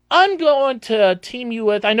 I'm going to team you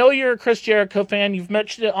with. I know you're a Chris Jericho fan. You've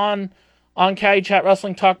mentioned it on Caddy Chat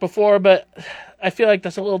Wrestling Talk before, but I feel like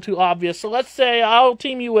that's a little too obvious. So let's say I'll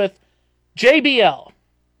team you with JBL.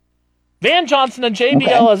 Van Johnson and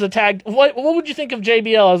JBL as a tag. What would you think of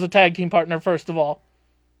JBL as a tag team partner? First of all.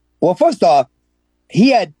 Well, first off,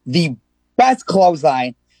 he had the best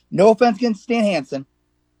clothesline. No offense against Stan Hansen.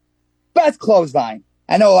 Best clothesline.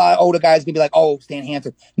 I know a lot of older guys can be like, oh, Stan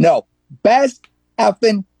Hansen. No. Best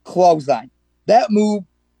effing clothesline. That move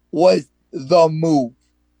was the move.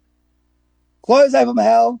 Clothesline from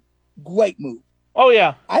hell, great move. Oh,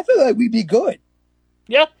 yeah. I feel like we'd be good.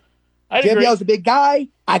 Yeah. I'd agree. JBL's a big guy.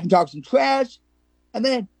 I can talk some trash. And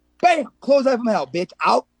then, bam, clothesline from hell, bitch.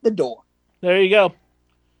 Out the door. There you go.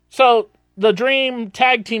 So, the dream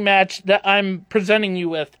tag team match that I'm presenting you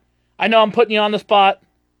with. I know I'm putting you on the spot.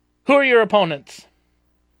 Who are your opponents?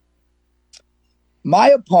 My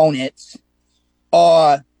opponents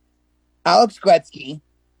are Alex Gretzky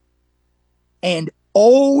and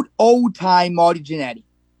old time Marty Jannetty.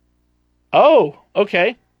 Oh,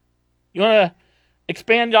 okay. You want to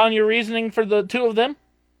expand on your reasoning for the two of them?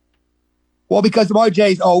 Well, because Marty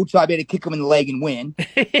Jannetty's old, so I better kick him in the leg and win.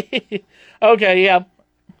 Okay, yeah.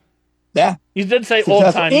 Yeah. You did say Successful.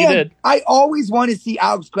 old time. And you did. I always want to see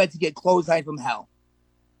Alex Gretzky get clothesline from hell.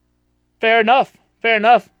 Fair enough. Fair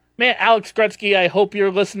enough. Man, Alex Gretzky, I hope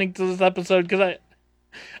you're listening to this episode, because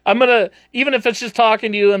I'm going to, even if it's just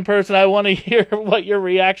talking to you in person, I want to hear what your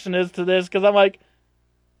reaction is to this, because I'm like,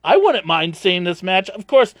 I wouldn't mind seeing this match. Of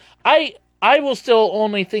course, I will still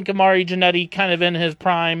only think of Marty Jannetty kind of in his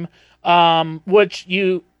prime, which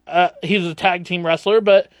he was a tag team wrestler,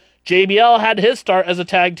 but JBL had his start as a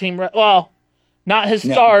tag team, well, not his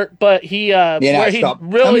start, but where he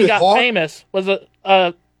really got famous was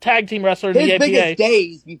a tag team wrestler in the APA. His biggest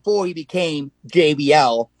days before he became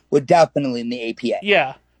JBL were definitely in the APA.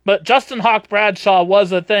 Yeah, but Justin Hawk Bradshaw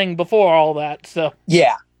was a thing before all that, so.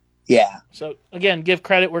 Yeah. So, again, give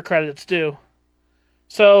credit where credit's due.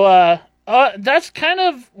 So, that's kind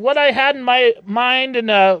of what I had in my mind in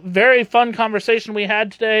a very fun conversation we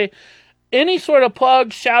had today. Any sort of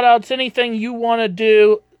plugs, shout-outs, anything you want to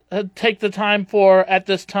do, take the time for at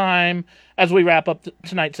this time as we wrap up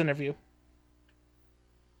tonight's interview?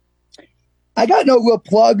 I got no real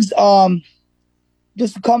plugs.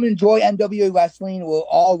 Just come and enjoy MWA Wrestling. We're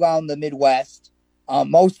all around the Midwest,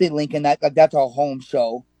 mostly Lincoln. That's our home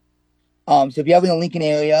show. So if you're ever in the Lincoln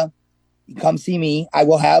area, you come see me. I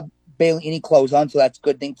will have barely any clothes on, so that's a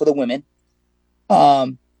good thing for the women.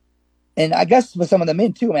 And I guess for some of the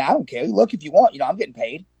men too. I mean, I don't care. Look, if you want, I'm getting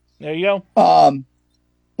paid. There you go.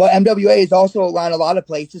 But MWA is also around a lot of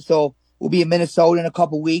places. So we'll be in Minnesota in a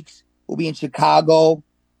couple weeks. We'll be in Chicago,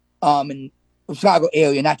 in Chicago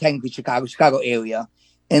area, not technically Chicago area,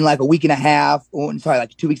 in like a week and a half,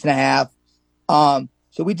 like 2 weeks and a half.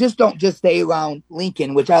 So we just don't just stay around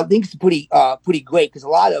Lincoln, which I think is pretty great, because a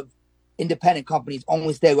lot of independent companies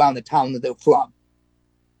only stay around the town that they're from.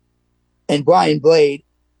 And Brian Blade,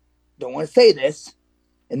 don't want to say this,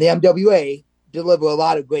 and the MWA deliver a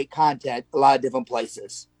lot of great content, a lot of different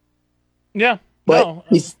places. Yeah. But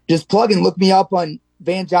just plug and look me up on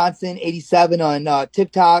Van Johnson 87 on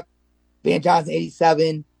TikTok, Van Johnson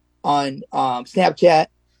 87 on Snapchat.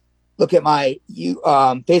 Look at my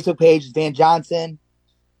Facebook page, Van Johnson.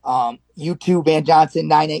 YouTube, Van Johnson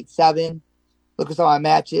 987. Look at some of my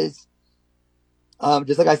matches.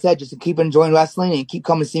 Just like I said, just to keep enjoying wrestling and keep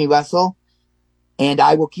coming to see me wrestle. And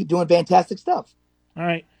I will keep doing fantastic stuff. All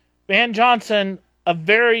right. Van Johnson, a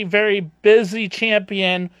very, very busy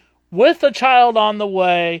champion with a child on the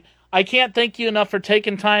way. I can't thank you enough for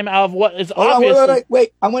taking time out of what is obviously...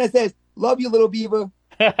 Wait. I want to say this. Love you, little beaver.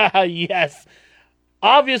 Yes.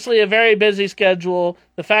 Obviously a very busy schedule.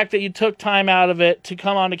 The fact that you took time out of it to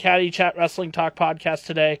come on to Caddy Chat Wrestling Talk podcast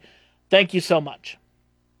today. Thank you so much.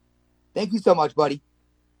 Thank you so much, buddy.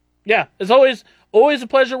 Yeah, it's always a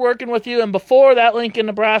pleasure working with you. And before that Lincoln,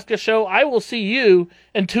 Nebraska show, I will see you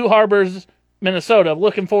in Two Harbors, Minnesota.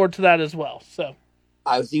 Looking forward to that as well. So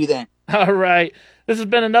I will see you then. All right. This has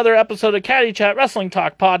been another episode of Caddy Chat Wrestling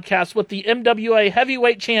Talk podcast with the MWA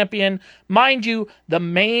Heavyweight Champion, mind you, the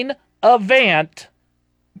Main EVant,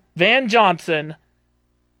 Van Johnson.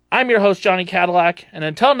 I'm your host, Johnny Cadillac, and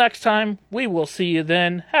until next time, we will see you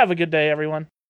then. Have a good day, everyone.